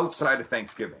outside of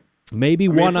Thanksgiving? Maybe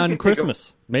one on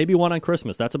Christmas. Maybe one on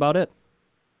Christmas. That's about it.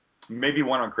 Maybe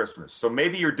one on Christmas. So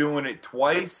maybe you're doing it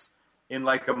twice in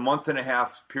like a month and a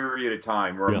half period of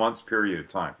time, or a month's period of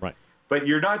time. Right. But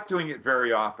you're not doing it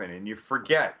very often, and you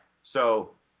forget.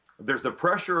 So there's the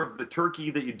pressure of the turkey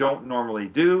that you don't normally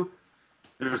do.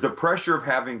 There's the pressure of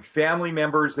having family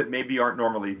members that maybe aren't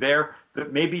normally there,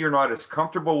 that maybe you're not as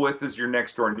comfortable with as your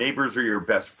next door neighbors or your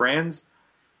best friends.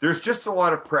 There's just a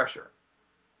lot of pressure.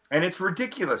 And it's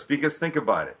ridiculous because think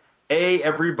about it.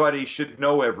 Everybody should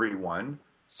know everyone.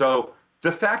 So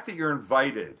the fact that you're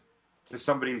invited to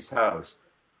somebody's house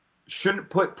shouldn't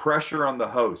put pressure on the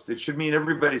host. It should mean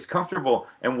everybody's comfortable,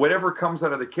 and whatever comes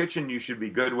out of the kitchen you should be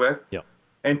good with. Yep.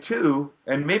 And 2,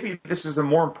 and maybe this is the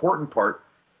more important part,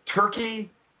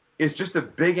 turkey is just a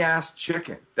big-ass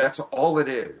chicken. That's all it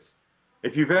is.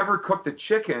 If you've ever cooked a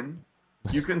chicken,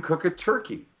 you can cook a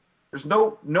turkey. There's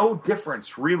no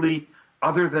difference, really,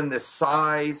 other than the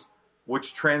size,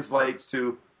 which translates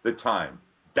to the time.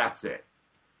 That's it.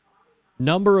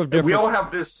 Number of different... We all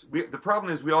have this... the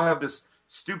problem is we all have this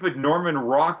stupid Norman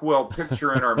Rockwell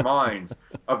picture in our minds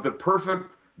of the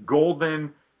perfect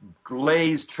golden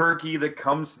glazed turkey that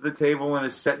comes to the table and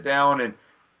is set down, and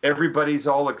everybody's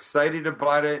all excited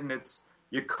about it, and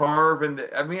you carve, and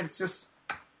it's just,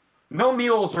 no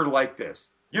meals are like this.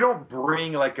 You don't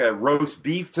bring like a roast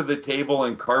beef to the table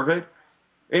and carve it.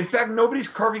 In fact, nobody's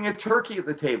carving a turkey at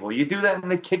the table. You do that in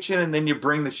the kitchen, and then you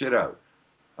bring the shit out.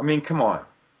 I mean, come on.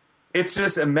 It's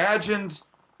just imagined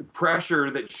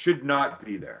pressure that should not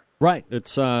be there. Right.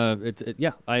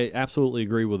 Yeah, I absolutely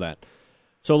agree with that.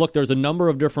 So, look, there's a number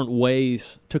of different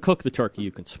ways to cook the turkey.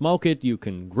 You can smoke it, you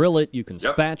can grill it, you can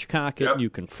spatchcock it, you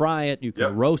can fry it, you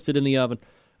can roast it in the oven.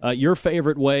 Your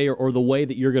favorite way, or the way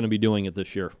that you're going to be doing it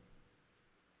this year?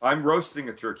 I'm roasting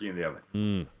a turkey in the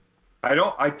oven. I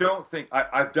don't think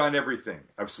I've done everything.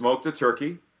 I've smoked a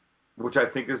turkey, which I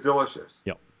think is delicious.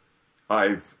 Yep.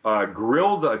 I've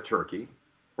grilled a turkey,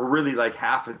 or really like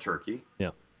half a turkey.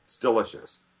 Yeah. It's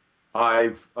delicious.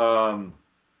 I've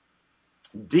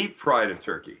deep fried a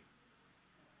turkey,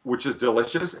 which is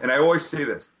delicious. And I always say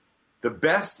this, the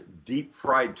best deep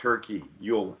fried turkey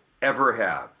you'll ever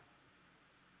have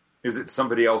is at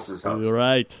somebody else's house. You're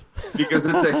right. Because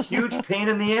it's a huge pain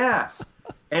in the ass.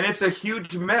 And it's a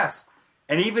huge mess.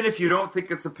 And even if you don't think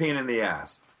it's a pain in the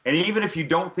ass, and even if you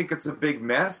don't think it's a big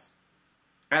mess,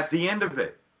 at the end of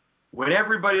it, when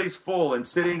everybody's full and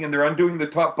sitting and they're undoing the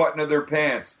top button of their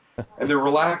pants and they're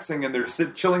relaxing and they're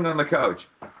chilling on the couch,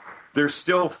 there's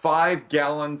still 5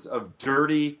 gallons of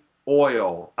dirty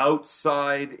oil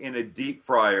outside in a deep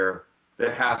fryer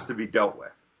that has to be dealt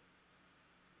with.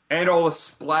 And all the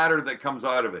splatter that comes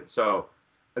out of it. So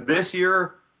this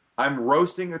year, I'm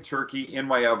roasting a turkey in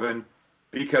my oven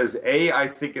because A, I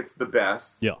think it's the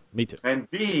best. Yeah, me too. And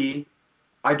B,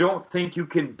 I don't think you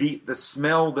can beat the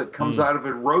smell that comes out of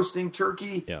a roasting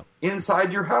turkey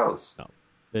inside your house. No.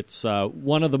 It's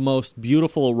one of the most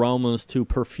beautiful aromas to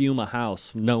perfume a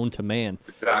house known to man.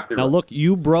 Exactly. Now, look,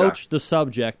 you broached the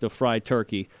subject of fried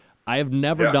turkey. I have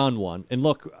never done one. And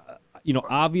look,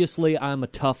 obviously I'm a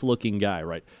tough-looking guy,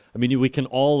 right? I mean, we can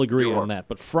all agree on that.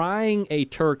 But frying a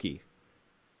turkey,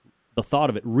 the thought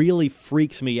of it really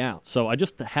freaks me out. So I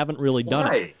just haven't really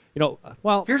done it.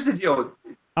 Well, here's the deal.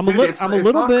 I'm a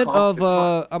little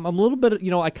bit,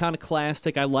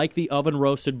 iconoclastic. I like the oven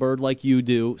roasted bird like you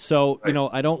do. So, right.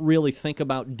 I don't really think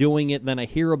about doing it. Then I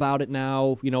hear about it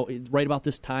now, right about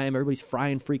this time, everybody's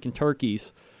frying freaking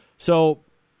turkeys. So,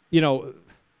 you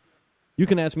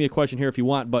can ask me a question here if you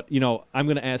want, but, I'm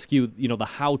going to ask you, the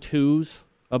how-tos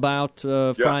about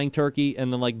frying turkey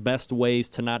and then, best ways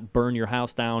to not burn your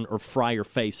house down or fry your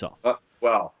face off.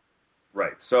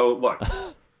 Right. So, look.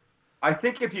 I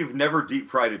think if you've never deep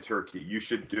fried a turkey, you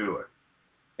should do it.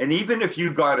 And even if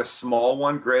you got a small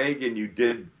one, Greg, and you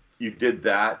did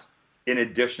that in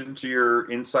addition to your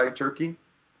inside turkey,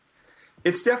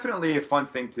 it's definitely a fun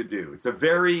thing to do. It's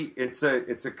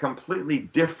a completely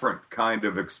different kind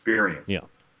of experience. Yeah.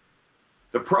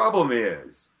 The problem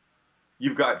is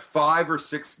you've got 5 or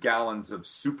 6 gallons of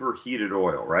superheated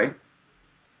oil, right?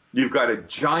 You've got a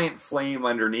giant flame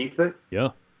underneath it.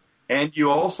 Yeah. And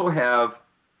you also have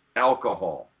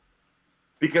alcohol,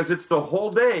 because it's the whole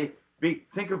day.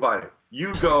 Think about it.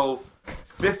 You go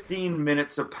 15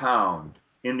 minutes a pound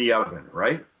in the oven,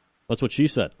 right? That's what she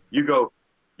said. You go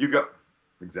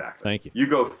exactly. Thank you. You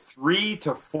go 3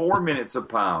 to 4 minutes a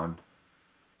pound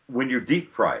when you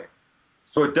deep fry it.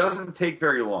 So it doesn't take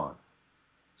very long.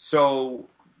 So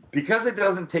because it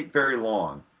doesn't take very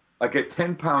long, like a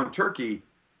 10-pound turkey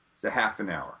is a half an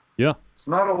hour. Yeah. It's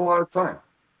not a lot of time.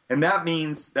 And that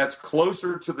means that's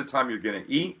closer to the time you're going to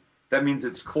eat. That means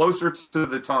it's closer to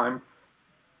the time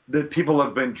that people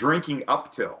have been drinking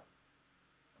up till.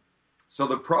 So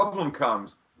the problem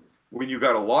comes when you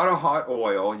got a lot of hot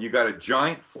oil, you got a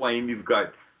giant flame, you've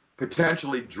got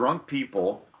potentially drunk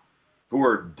people who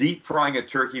are deep frying a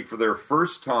turkey for their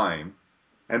first time,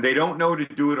 and they don't know to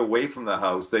do it away from the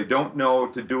house. They don't know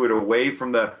to do it away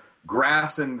from the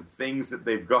grass and things that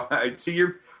they've got. See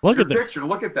your picture.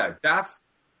 Look at that.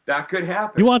 That could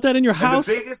happen. You want that in your house?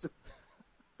 The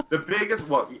biggest,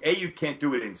 well, you can't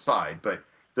do it inside, but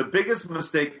the biggest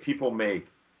mistake people make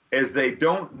is they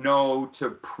don't know to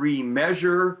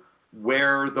pre-measure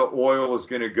where the oil is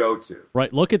going to go to.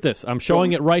 Right, look at this. I'm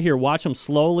showing it right here. Watch them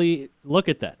slowly. Look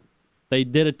at that. They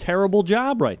did a terrible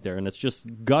job right there, and it's just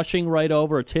gushing right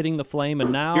over. It's hitting the flame,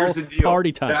 and now here's the deal.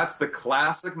 Party time. That's the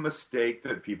classic mistake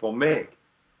that people make.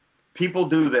 People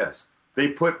do this. They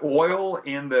put oil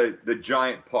in the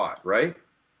giant pot, right?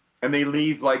 And they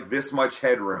leave this much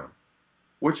headroom,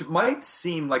 which might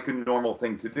seem like a normal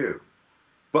thing to do.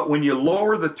 But when you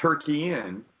lower the turkey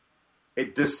in,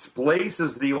 it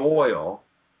displaces the oil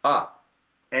up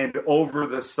and over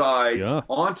the sides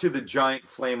onto the giant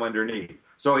flame underneath.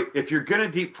 So if you're going to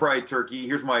deep fry turkey,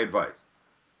 here's my advice.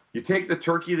 You take the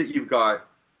turkey that you've got,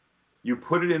 you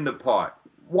put it in the pot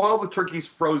while the turkey's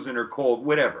frozen or cold,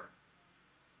 whatever.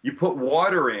 You put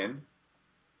water in,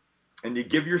 and you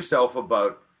give yourself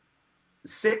about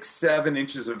 6-7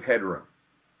 inches of headroom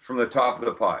from the top of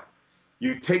the pot.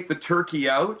 You take the turkey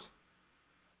out,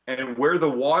 and where the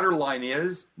water line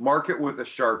is, mark it with a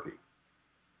Sharpie.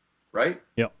 Right?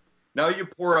 Yep. Now you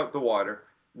pour out the water.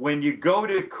 When you go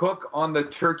to cook on the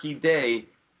turkey day,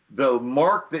 the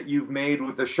mark that you've made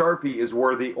with the Sharpie is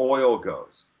where the oil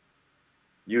goes.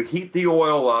 You heat the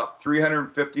oil up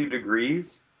 350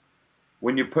 degrees.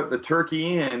 When you put the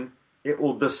turkey in, it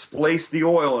will displace the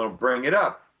oil and it'll bring it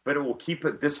up, but it will keep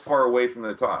it this far away from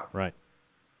the top. Right.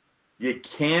 You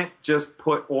can't just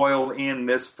put oil in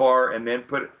this far and then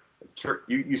put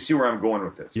you see where I'm going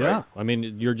with this, yeah. Right? I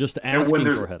mean, you're just asking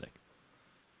for a headache.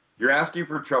 You're asking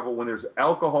for trouble when there's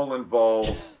alcohol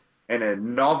involved and a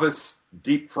novice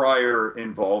deep fryer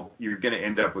involved. You're going to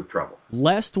end up with trouble.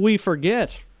 Lest we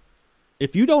forget,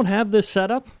 if you don't have this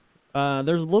setup,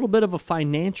 there's a little bit of a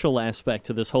financial aspect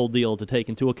to this whole deal to take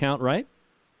into account, right?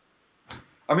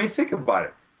 I mean, think about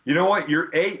it. You know what?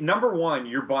 Number one,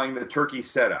 you're buying the turkey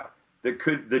setup.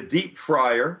 The deep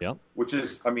fryer, which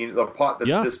is, the pot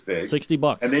that's this big.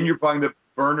 $60. And then you're buying the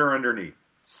burner underneath.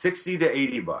 $60 to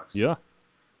 $80. Yeah.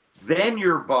 Then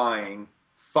you're buying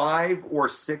 5 or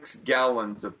 6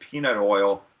 gallons of peanut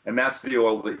oil, and that's the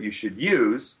oil that you should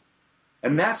use.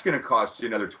 And that's going to cost you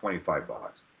another $25.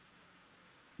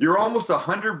 You're almost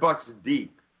 $100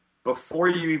 deep before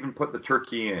you even put the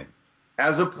turkey in,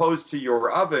 as opposed to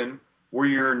your oven where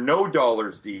you're no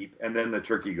dollars deep and then the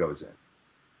turkey goes in.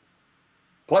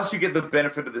 Plus, you get the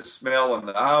benefit of the smell in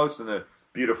the house and the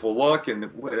beautiful look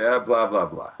and blah, blah,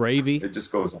 blah. Gravy. It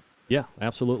just goes on. Yeah,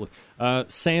 absolutely.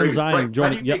 Sam gravy. Zion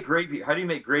joining. How do you make gravy? How do you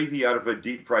make gravy out of a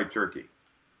deep fried turkey?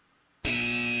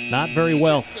 Not very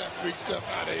well.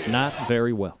 Not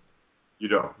very well. You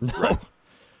don't. No. Right.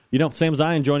 You know, Sam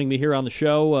Zion joining me here on the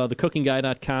show,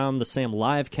 thecookingguy.com,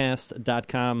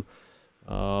 thesamlivecast.com.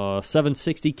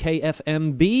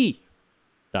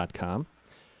 760kfmb.com.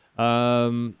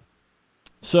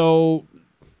 So,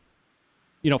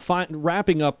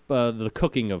 wrapping up the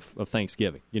cooking of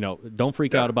Thanksgiving. Don't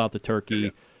freak out about the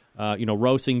turkey.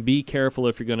 Roasting. Be careful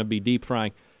if you're going to be deep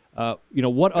frying.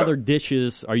 What other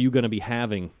dishes are you going to be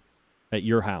having at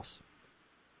your house?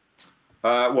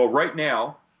 Well, right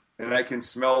now, and I can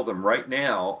smell them right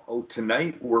now.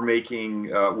 Tonight we're making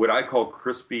what I call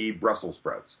crispy Brussels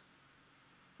sprouts.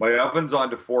 My oven's on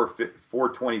to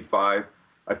 425.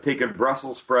 I've taken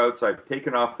Brussels sprouts. I've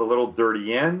taken off the little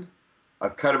dirty end.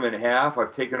 I've cut them in half.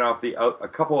 I've taken off a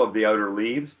couple of the outer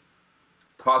leaves,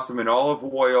 tossed them in olive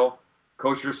oil,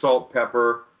 kosher salt,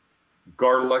 pepper,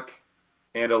 garlic,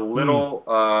 and a little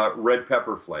red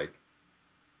pepper flake.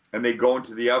 And they go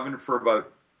into the oven for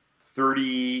about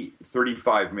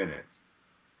 35 minutes.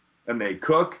 And they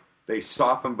cook, they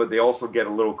soften, but they also get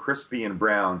a little crispy and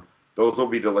brown. Those will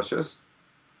be delicious.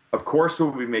 Of course,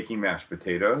 we'll be making mashed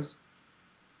potatoes.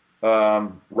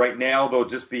 Right now, they'll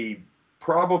just be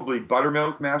probably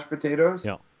buttermilk mashed potatoes.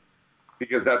 Yeah.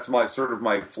 Because that's my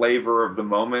flavor of the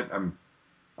moment.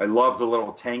 I love the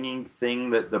little tanging thing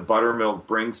that the buttermilk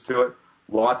brings to it.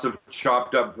 Lots of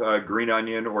chopped up green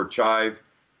onion or chive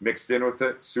mixed in with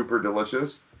it. Super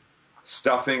delicious.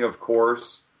 Stuffing, of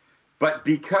course. But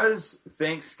because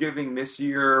Thanksgiving this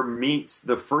year meets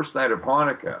the first night of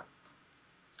Hanukkah,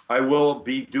 I will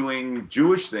be doing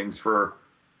Jewish things for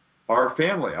our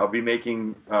family. I'll be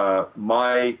making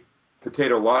my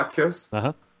potato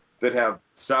latkes that have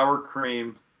sour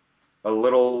cream, a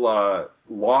little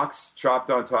lox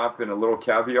chopped on top, and a little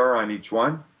caviar on each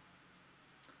one.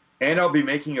 And I'll be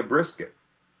making a brisket.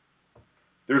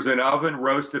 There's an oven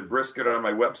roasted brisket on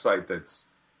my website that's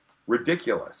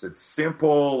ridiculous. It's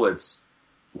simple, it's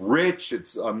rich,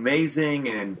 it's amazing,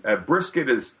 and a brisket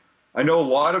is... I know a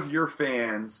lot of your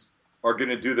fans are going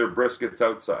to do their briskets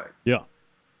outside. Yeah.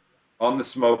 On the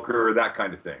smoker, that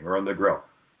kind of thing, or on the grill.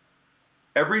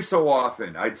 Every so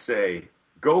often, I'd say,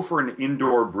 go for an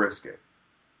indoor brisket.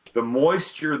 The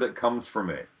moisture that comes from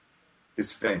it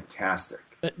is fantastic.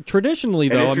 Traditionally,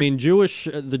 though,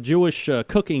 the Jewish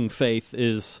cooking faith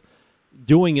is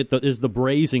doing it is the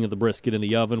braising of the brisket in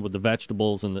the oven with the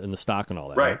vegetables and the stock and all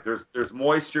that. Right. There's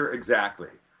moisture, exactly.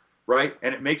 Right,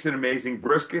 and it makes an amazing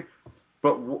brisket.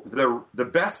 But the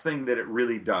best thing that it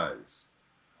really does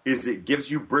is it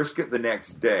gives you brisket the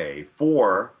next day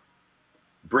for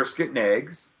brisket and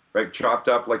eggs, right, chopped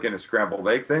up like in a scrambled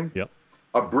egg thing. Yep.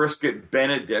 A brisket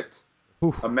Benedict.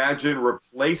 Oof. Imagine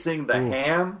replacing the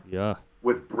ham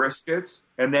with brisket,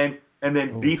 and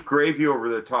then beef gravy over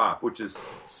the top, which is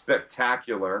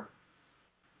spectacular.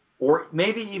 Or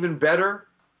maybe even better,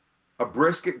 a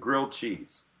brisket grilled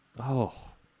cheese. Oh.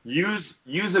 Use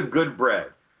a good bread.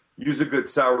 Use a good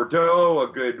sourdough, a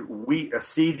good wheat, a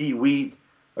seedy wheat,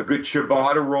 a good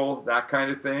ciabatta roll, that kind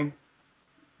of thing.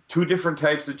 2 different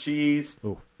types of cheese.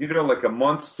 Ooh. Like a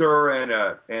Munster and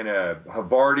a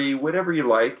Havarti, whatever you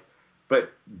like.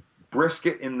 But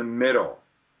brisket in the middle.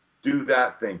 Do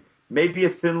that thing. Maybe a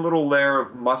thin little layer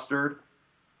of mustard,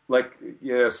 like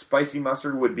spicy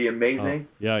mustard would be amazing.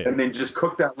 Oh, yeah. And then just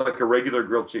cook that like a regular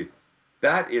grilled cheese.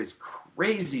 That is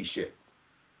crazy shit.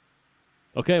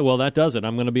 Okay, well, that does it.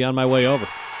 I'm going to be on my way over.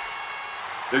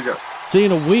 There you go. See you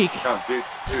in a week. Oh, dude,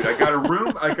 I got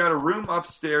a room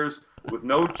upstairs with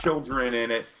no children in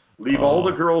it. Leave all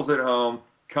the girls at home.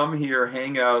 Come here,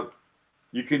 hang out.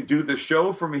 You can do the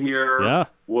show from here. Yeah.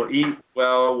 We'll eat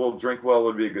well. We'll drink well.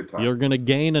 It'll be a good time. You're going to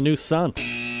gain a new son.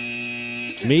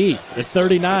 Me at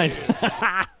 39.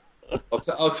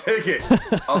 I'll take it.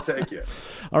 I'll take it.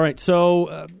 All right,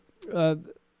 so...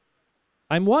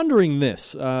 I'm wondering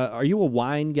this. Are you a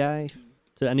wine guy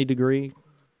to any degree?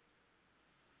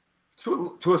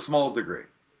 To a small degree.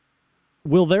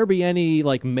 Will there be any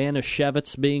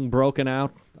Manischewitz being broken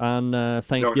out on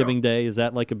Thanksgiving Day? Is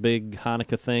that like a big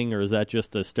Hanukkah thing, or is that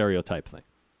just a stereotype thing?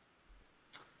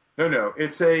 No.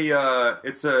 It's a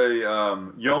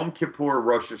Yom Kippur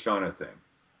Rosh Hashanah thing.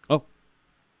 Oh.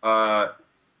 A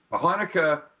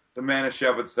Hanukkah, the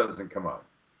Manischewitz doesn't come out.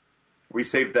 We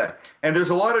saved that. And there's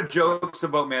a lot of jokes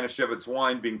about Manischewitz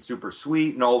wine being super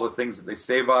sweet and all the things that they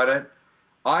say about it.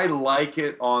 I like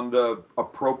it on the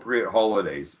appropriate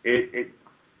holidays. It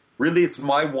really, it's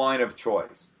my wine of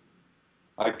choice.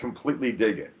 I completely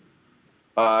dig it.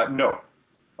 No.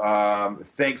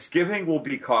 Thanksgiving will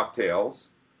be cocktails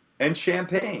and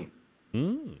champagne.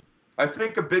 I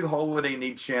think a big holiday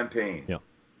needs champagne. Yeah.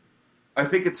 I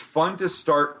think it's fun to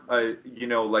start,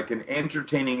 like an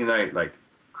entertaining night, like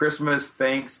Christmas,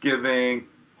 Thanksgiving,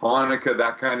 Hanukkah,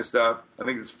 that kind of stuff. I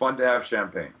think it's fun to have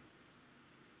champagne.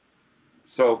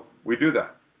 So we do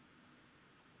that.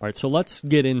 All right, so let's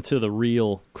get into the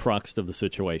real crux of the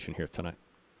situation here tonight.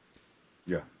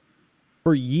 Yeah.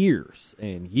 For years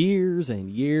and years and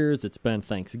years, it's been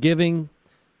Thanksgiving,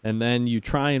 and then you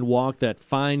try and walk that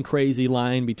fine, crazy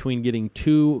line between getting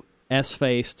too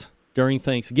S-faced during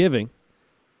Thanksgiving,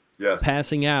 Yes.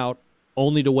 passing out,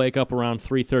 only to wake up around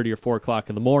 3:30 or 4 o'clock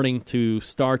in the morning to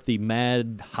start the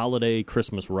mad holiday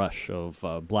Christmas rush of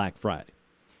Black Friday.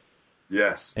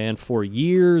 Yes. And for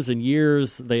years and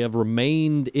years, they have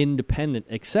remained independent,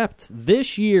 except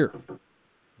this year,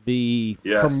 the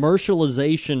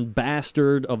commercialization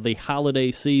bastard of the holiday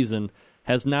season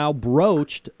has now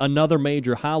broached another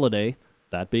major holiday,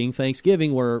 that being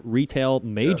Thanksgiving, where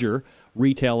major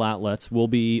retail outlets will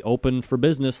be open for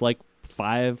business like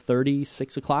 5:30,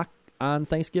 6 o'clock on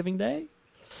Thanksgiving Day.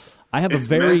 I have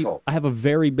a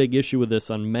very big issue with this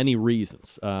on many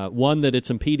reasons. One, that it's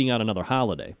impeding on another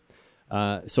holiday.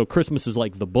 So Christmas is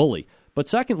like the bully. But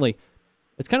secondly,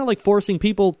 it's kind of like forcing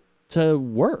people to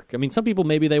work. I mean, some people,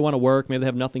 maybe they want to work, maybe they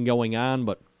have nothing going on,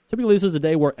 but typically this is a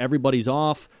day where everybody's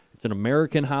off. It's an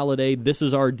American holiday. This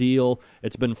is our deal.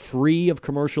 It's been free of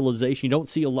commercialization. You don't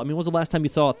see a lot. I mean, when was the last time you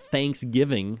saw a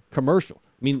Thanksgiving commercial?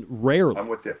 I mean, rarely. I'm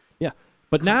with you. Yeah.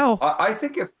 But now... I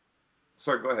think if...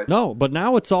 Sorry, go ahead. No, but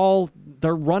now it's all...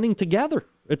 They're running together.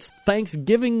 It's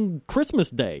Thanksgiving Christmas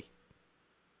Day.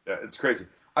 Yeah, it's crazy.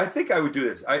 I think I would do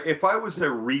this. If I was a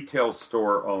retail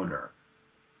store owner,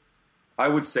 I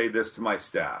would say this to my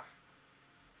staff.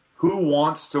 Who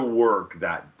wants to work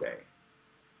that day?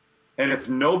 And if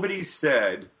nobody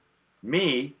said,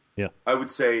 me, I would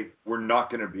say, we're not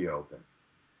going to be open.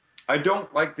 I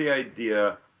don't like the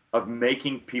idea of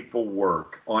making people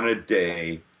work on a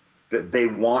day that they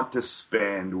want to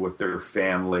spend with their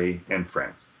family and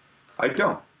friends. I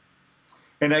don't.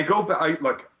 And I go back,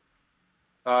 look,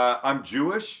 I'm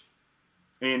Jewish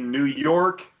in New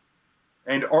York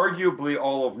and arguably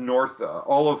all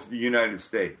of the United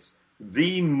States.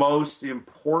 The most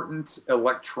important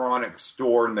electronic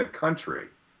store in the country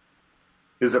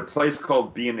is a place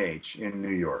called B&H in New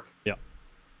York. Yeah.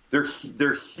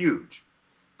 They're huge,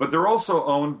 but they're also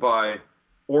owned by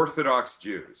Orthodox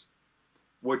Jews,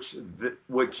 which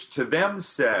to them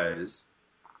says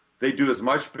they do as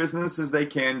much business as they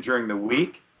can during the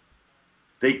week.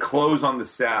 They close on the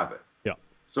Sabbath. Yeah.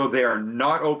 So they are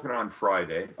not open on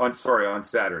on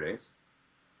Saturdays.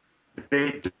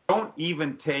 They don't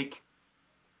even take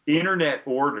internet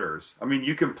orders. I mean,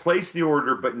 you can place the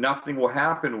order, but nothing will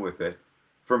happen with it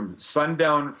from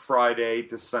sundown Friday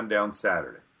to sundown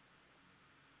Saturday.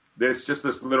 There's just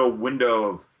this little window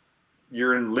of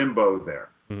you're in limbo there.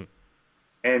 Mm-hmm.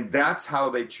 And that's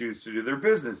how they choose to do their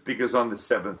business, because on the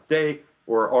seventh day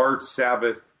or our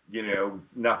Sabbath,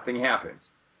 nothing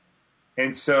happens.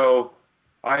 And so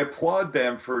I applaud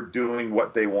them for doing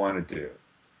what they want to do.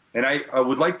 And I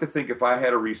would like to think if I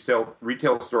had a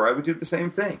retail store, I would do the same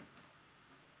thing.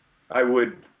 I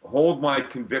would hold my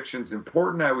convictions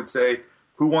important. I would say,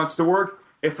 who wants to work?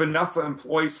 If enough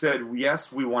employees said, yes,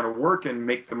 we want to work and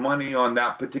make the money on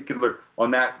that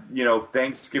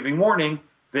Thanksgiving morning,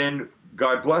 then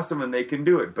God bless them and they can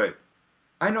do it. But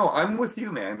I know, I'm with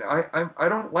you, man. I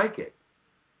don't like it.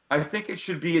 I think it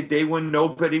should be a day when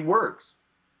nobody works.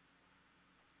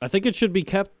 I think it should be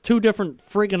kept two different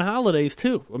friggin' holidays,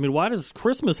 too. I mean, why does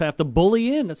Christmas have to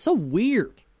bully in? It's so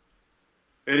weird.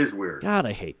 It is weird. God,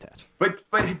 I hate that. But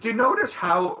do you notice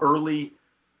how early,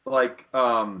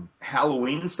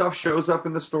 Halloween stuff shows up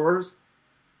in the stores?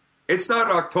 It's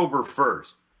not October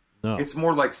 1st. No. It's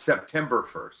more like September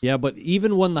 1st. Yeah, but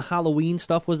even when the Halloween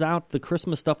stuff was out, the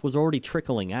Christmas stuff was already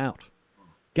trickling out.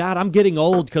 God, I'm getting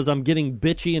old because I'm getting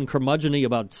bitchy and curmudgeon-y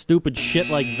about stupid shit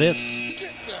like this.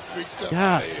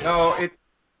 God. No,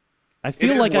 I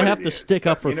feel like I have to stick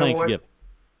up for Thanksgiving.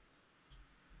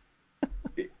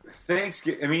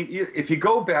 Thanksgiving, I mean, if you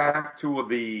go back to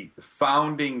the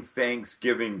founding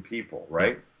Thanksgiving people,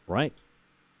 right? Right.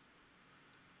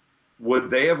 Would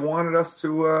they have wanted us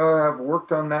to have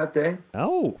worked on that day?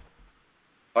 No.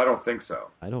 I don't think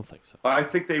so. I don't think so. I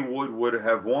think they would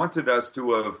have wanted us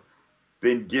to have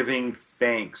been giving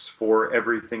thanks for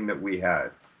everything that we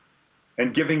had.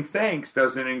 And giving thanks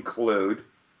doesn't include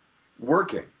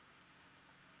working.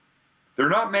 There are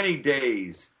not many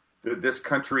days that this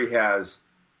country has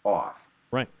off.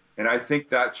 Right. And I think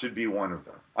that should be one of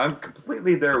them. I'm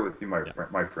completely there with you,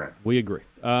 my friend. We agree.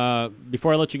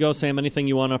 Before I let you go, Sam, anything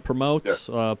you want to promote,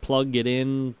 plug, get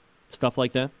in, stuff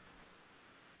like that?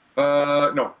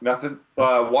 No, nothing.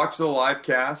 Watch the live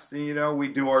cast. We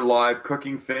do our live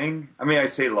cooking thing. I mean, I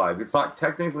say live. It's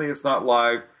not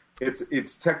live.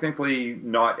 It's technically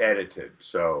not edited.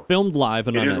 So filmed live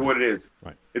and it is what it is.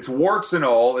 Right. It's warts and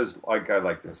all, is like I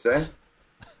like to say.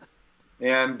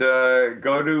 And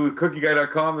go to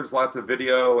cookieguy.com. There's lots of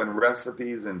video and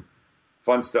recipes and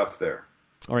fun stuff there.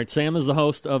 All right, Sam is the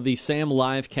host of the Sam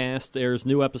Livecast. There's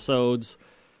new episodes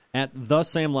at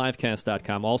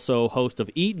thesamlivecast.com. Also host of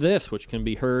Eat This, which can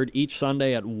be heard each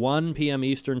Sunday at 1 p.m.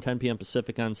 Eastern, 10 p.m.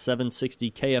 Pacific on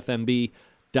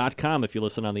 760kfmb.com if you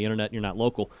listen on the internet and you're not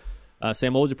local.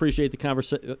 Sam, always appreciate the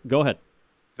conversation. Go ahead.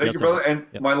 Thank you, brother. And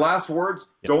my last words,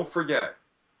 don't forget,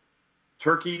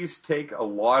 turkeys take a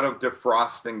lot of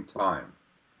defrosting time.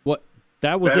 What?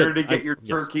 That was better to get your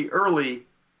turkey early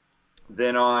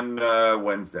than on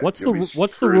Wednesday. What's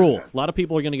the rule? A lot of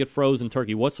people are going to get frozen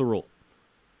turkey. What's the rule?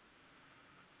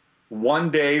 1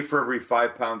 day for every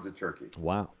 5 pounds of turkey.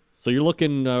 Wow. So you're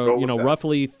looking,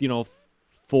 roughly,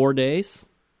 4 days,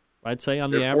 I'd say,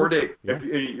 on the average. 4 days.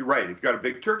 Yeah. You're right. If you've got a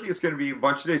big turkey, it's going to be a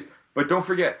bunch of days. But don't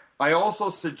forget, I also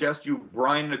suggest you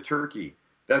brine a turkey.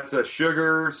 That's a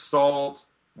sugar, salt,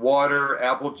 water,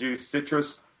 apple juice,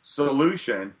 citrus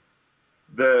solution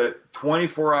the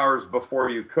 24 hours before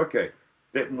you cook it.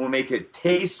 That will make it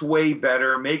taste way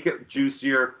better, make it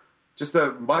juicier, just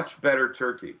a much better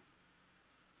turkey.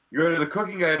 You go to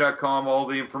thecookingguy.com, all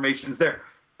the information's there.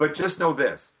 But just know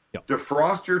this. Yep.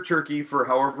 Defrost your turkey for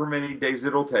however many days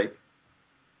it'll take,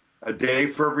 a day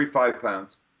for every 5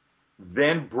 pounds.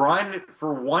 Then brine it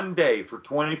for 1 day for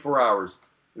 24 hours,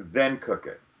 then cook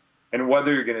it. And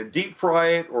whether you're going to deep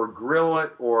fry it or grill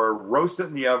it or roast it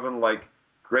in the oven like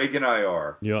Greg and I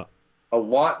are,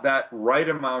 allot that right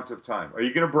amount of time. Are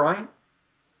you going to brine?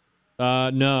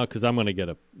 No, because I'm going to get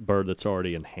a bird that's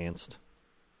already enhanced.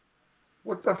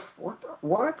 What?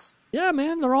 Yeah,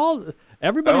 man,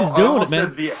 everybody's doing it,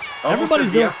 man.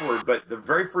 Everybody's doing the F word, but the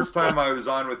very first time I was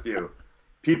on with you,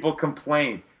 people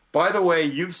complained. By the way,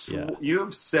 you've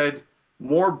said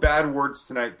more bad words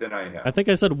tonight than I have. I think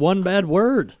I said one bad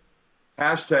word.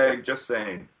 Hashtag just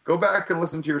saying. Go back and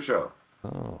listen to your show.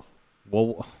 Oh,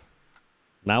 well,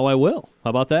 now I will. How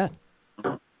about that?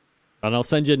 And I'll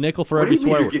send you a nickel for every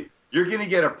swear word. You're going to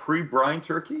get a pre-brine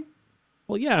turkey?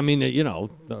 Well, yeah, I mean,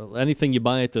 anything you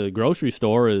buy at the grocery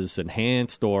store is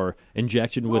enhanced or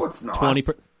injected with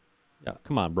 20%. Yeah,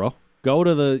 come on, bro. Go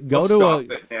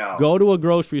to a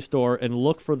grocery store and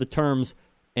look for the terms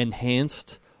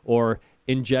enhanced or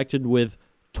injected with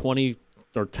 20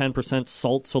 or 10%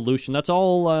 salt solution. That's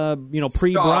all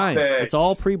pre-brine. It's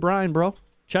all pre-brine, bro.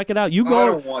 Check it out. You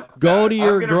go to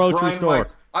your grocery store.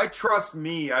 I trust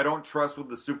me. I don't trust what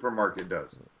the supermarket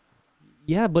does.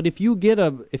 Yeah, but if you get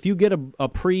an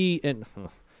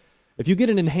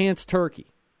enhanced turkey,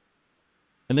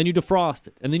 and then you defrost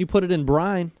it, and then you put it in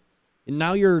brine, and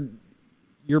now your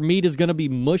meat is going to be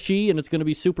mushy and it's going to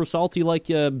be super salty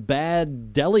like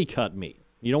bad deli cut meat.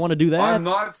 You don't want to do that. I'm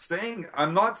not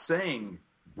saying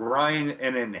brine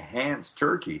an enhanced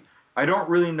turkey. I don't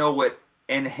really know what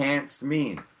enhanced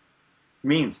means.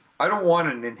 I don't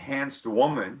want an enhanced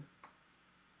woman.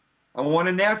 I want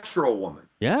a natural woman.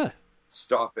 Yeah.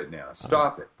 Stop it now.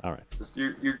 Stop it. All right. Just,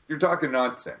 you're talking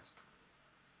nonsense.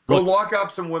 Go lock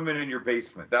up some women in your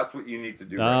basement. That's what you need to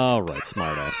do. All right,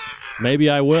 smartass. Maybe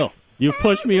I will. You've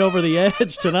pushed me over the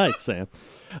edge tonight, Sam.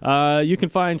 You can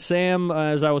find Sam,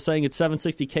 as I was saying, at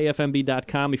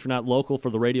 760kfmb.com if you're not local for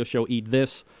the radio show Eat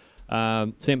This.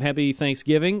 Sam, happy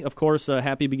Thanksgiving. Of course,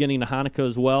 happy beginning to Hanukkah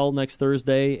as well next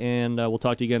Thursday, and we'll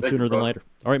talk to you again sooner than later.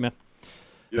 All right, man.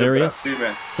 There he is. See you,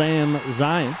 man. Sam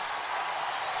Zion.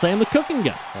 Sam the cooking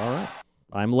guy. All right.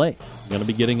 I'm Lay. I'm going to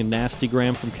be getting a nasty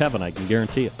gram from Kevin, I can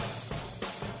guarantee it.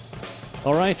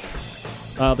 All right.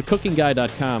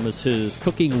 TheCookingGuy.com is his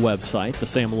cooking website.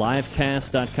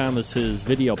 TheSamLivecast.com is his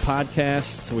video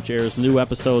podcast, which airs new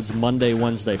episodes Monday,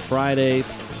 Wednesday, Friday.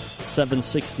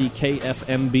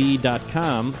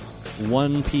 760kfmb.com,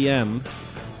 1 p.m.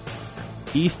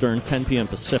 Eastern, 10 p.m.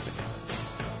 Pacific.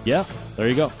 Yeah, there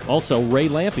you go. Also, Ray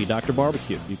Lampe, Dr.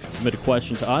 Barbecue. You can submit a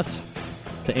question to us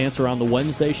to answer on the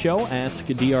Wednesday show.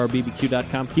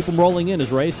 AskDRBBQ.com. Keep them rolling in,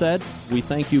 as Ray said. We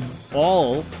thank you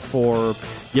all for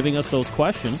giving us those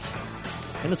questions,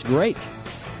 and it's great.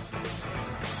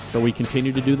 So we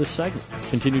continue to do this segment.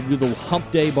 Continue to do the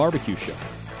Hump Day Barbecue Show.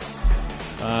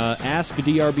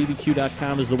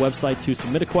 AskDRBBQ.com is the website to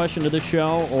submit a question to this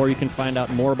show, or you can find out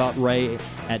more about Ray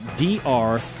at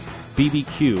drbbq.com.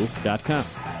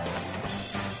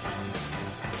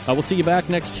 We'll see you back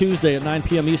next Tuesday at 9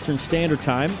 p.m. Eastern Standard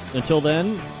Time. Until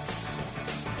then,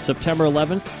 September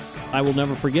 11th, I will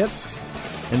never forget.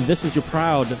 And this is your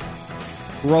proud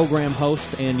program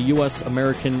host and U.S.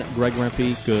 American Greg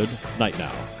Rempe. Good night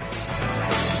now.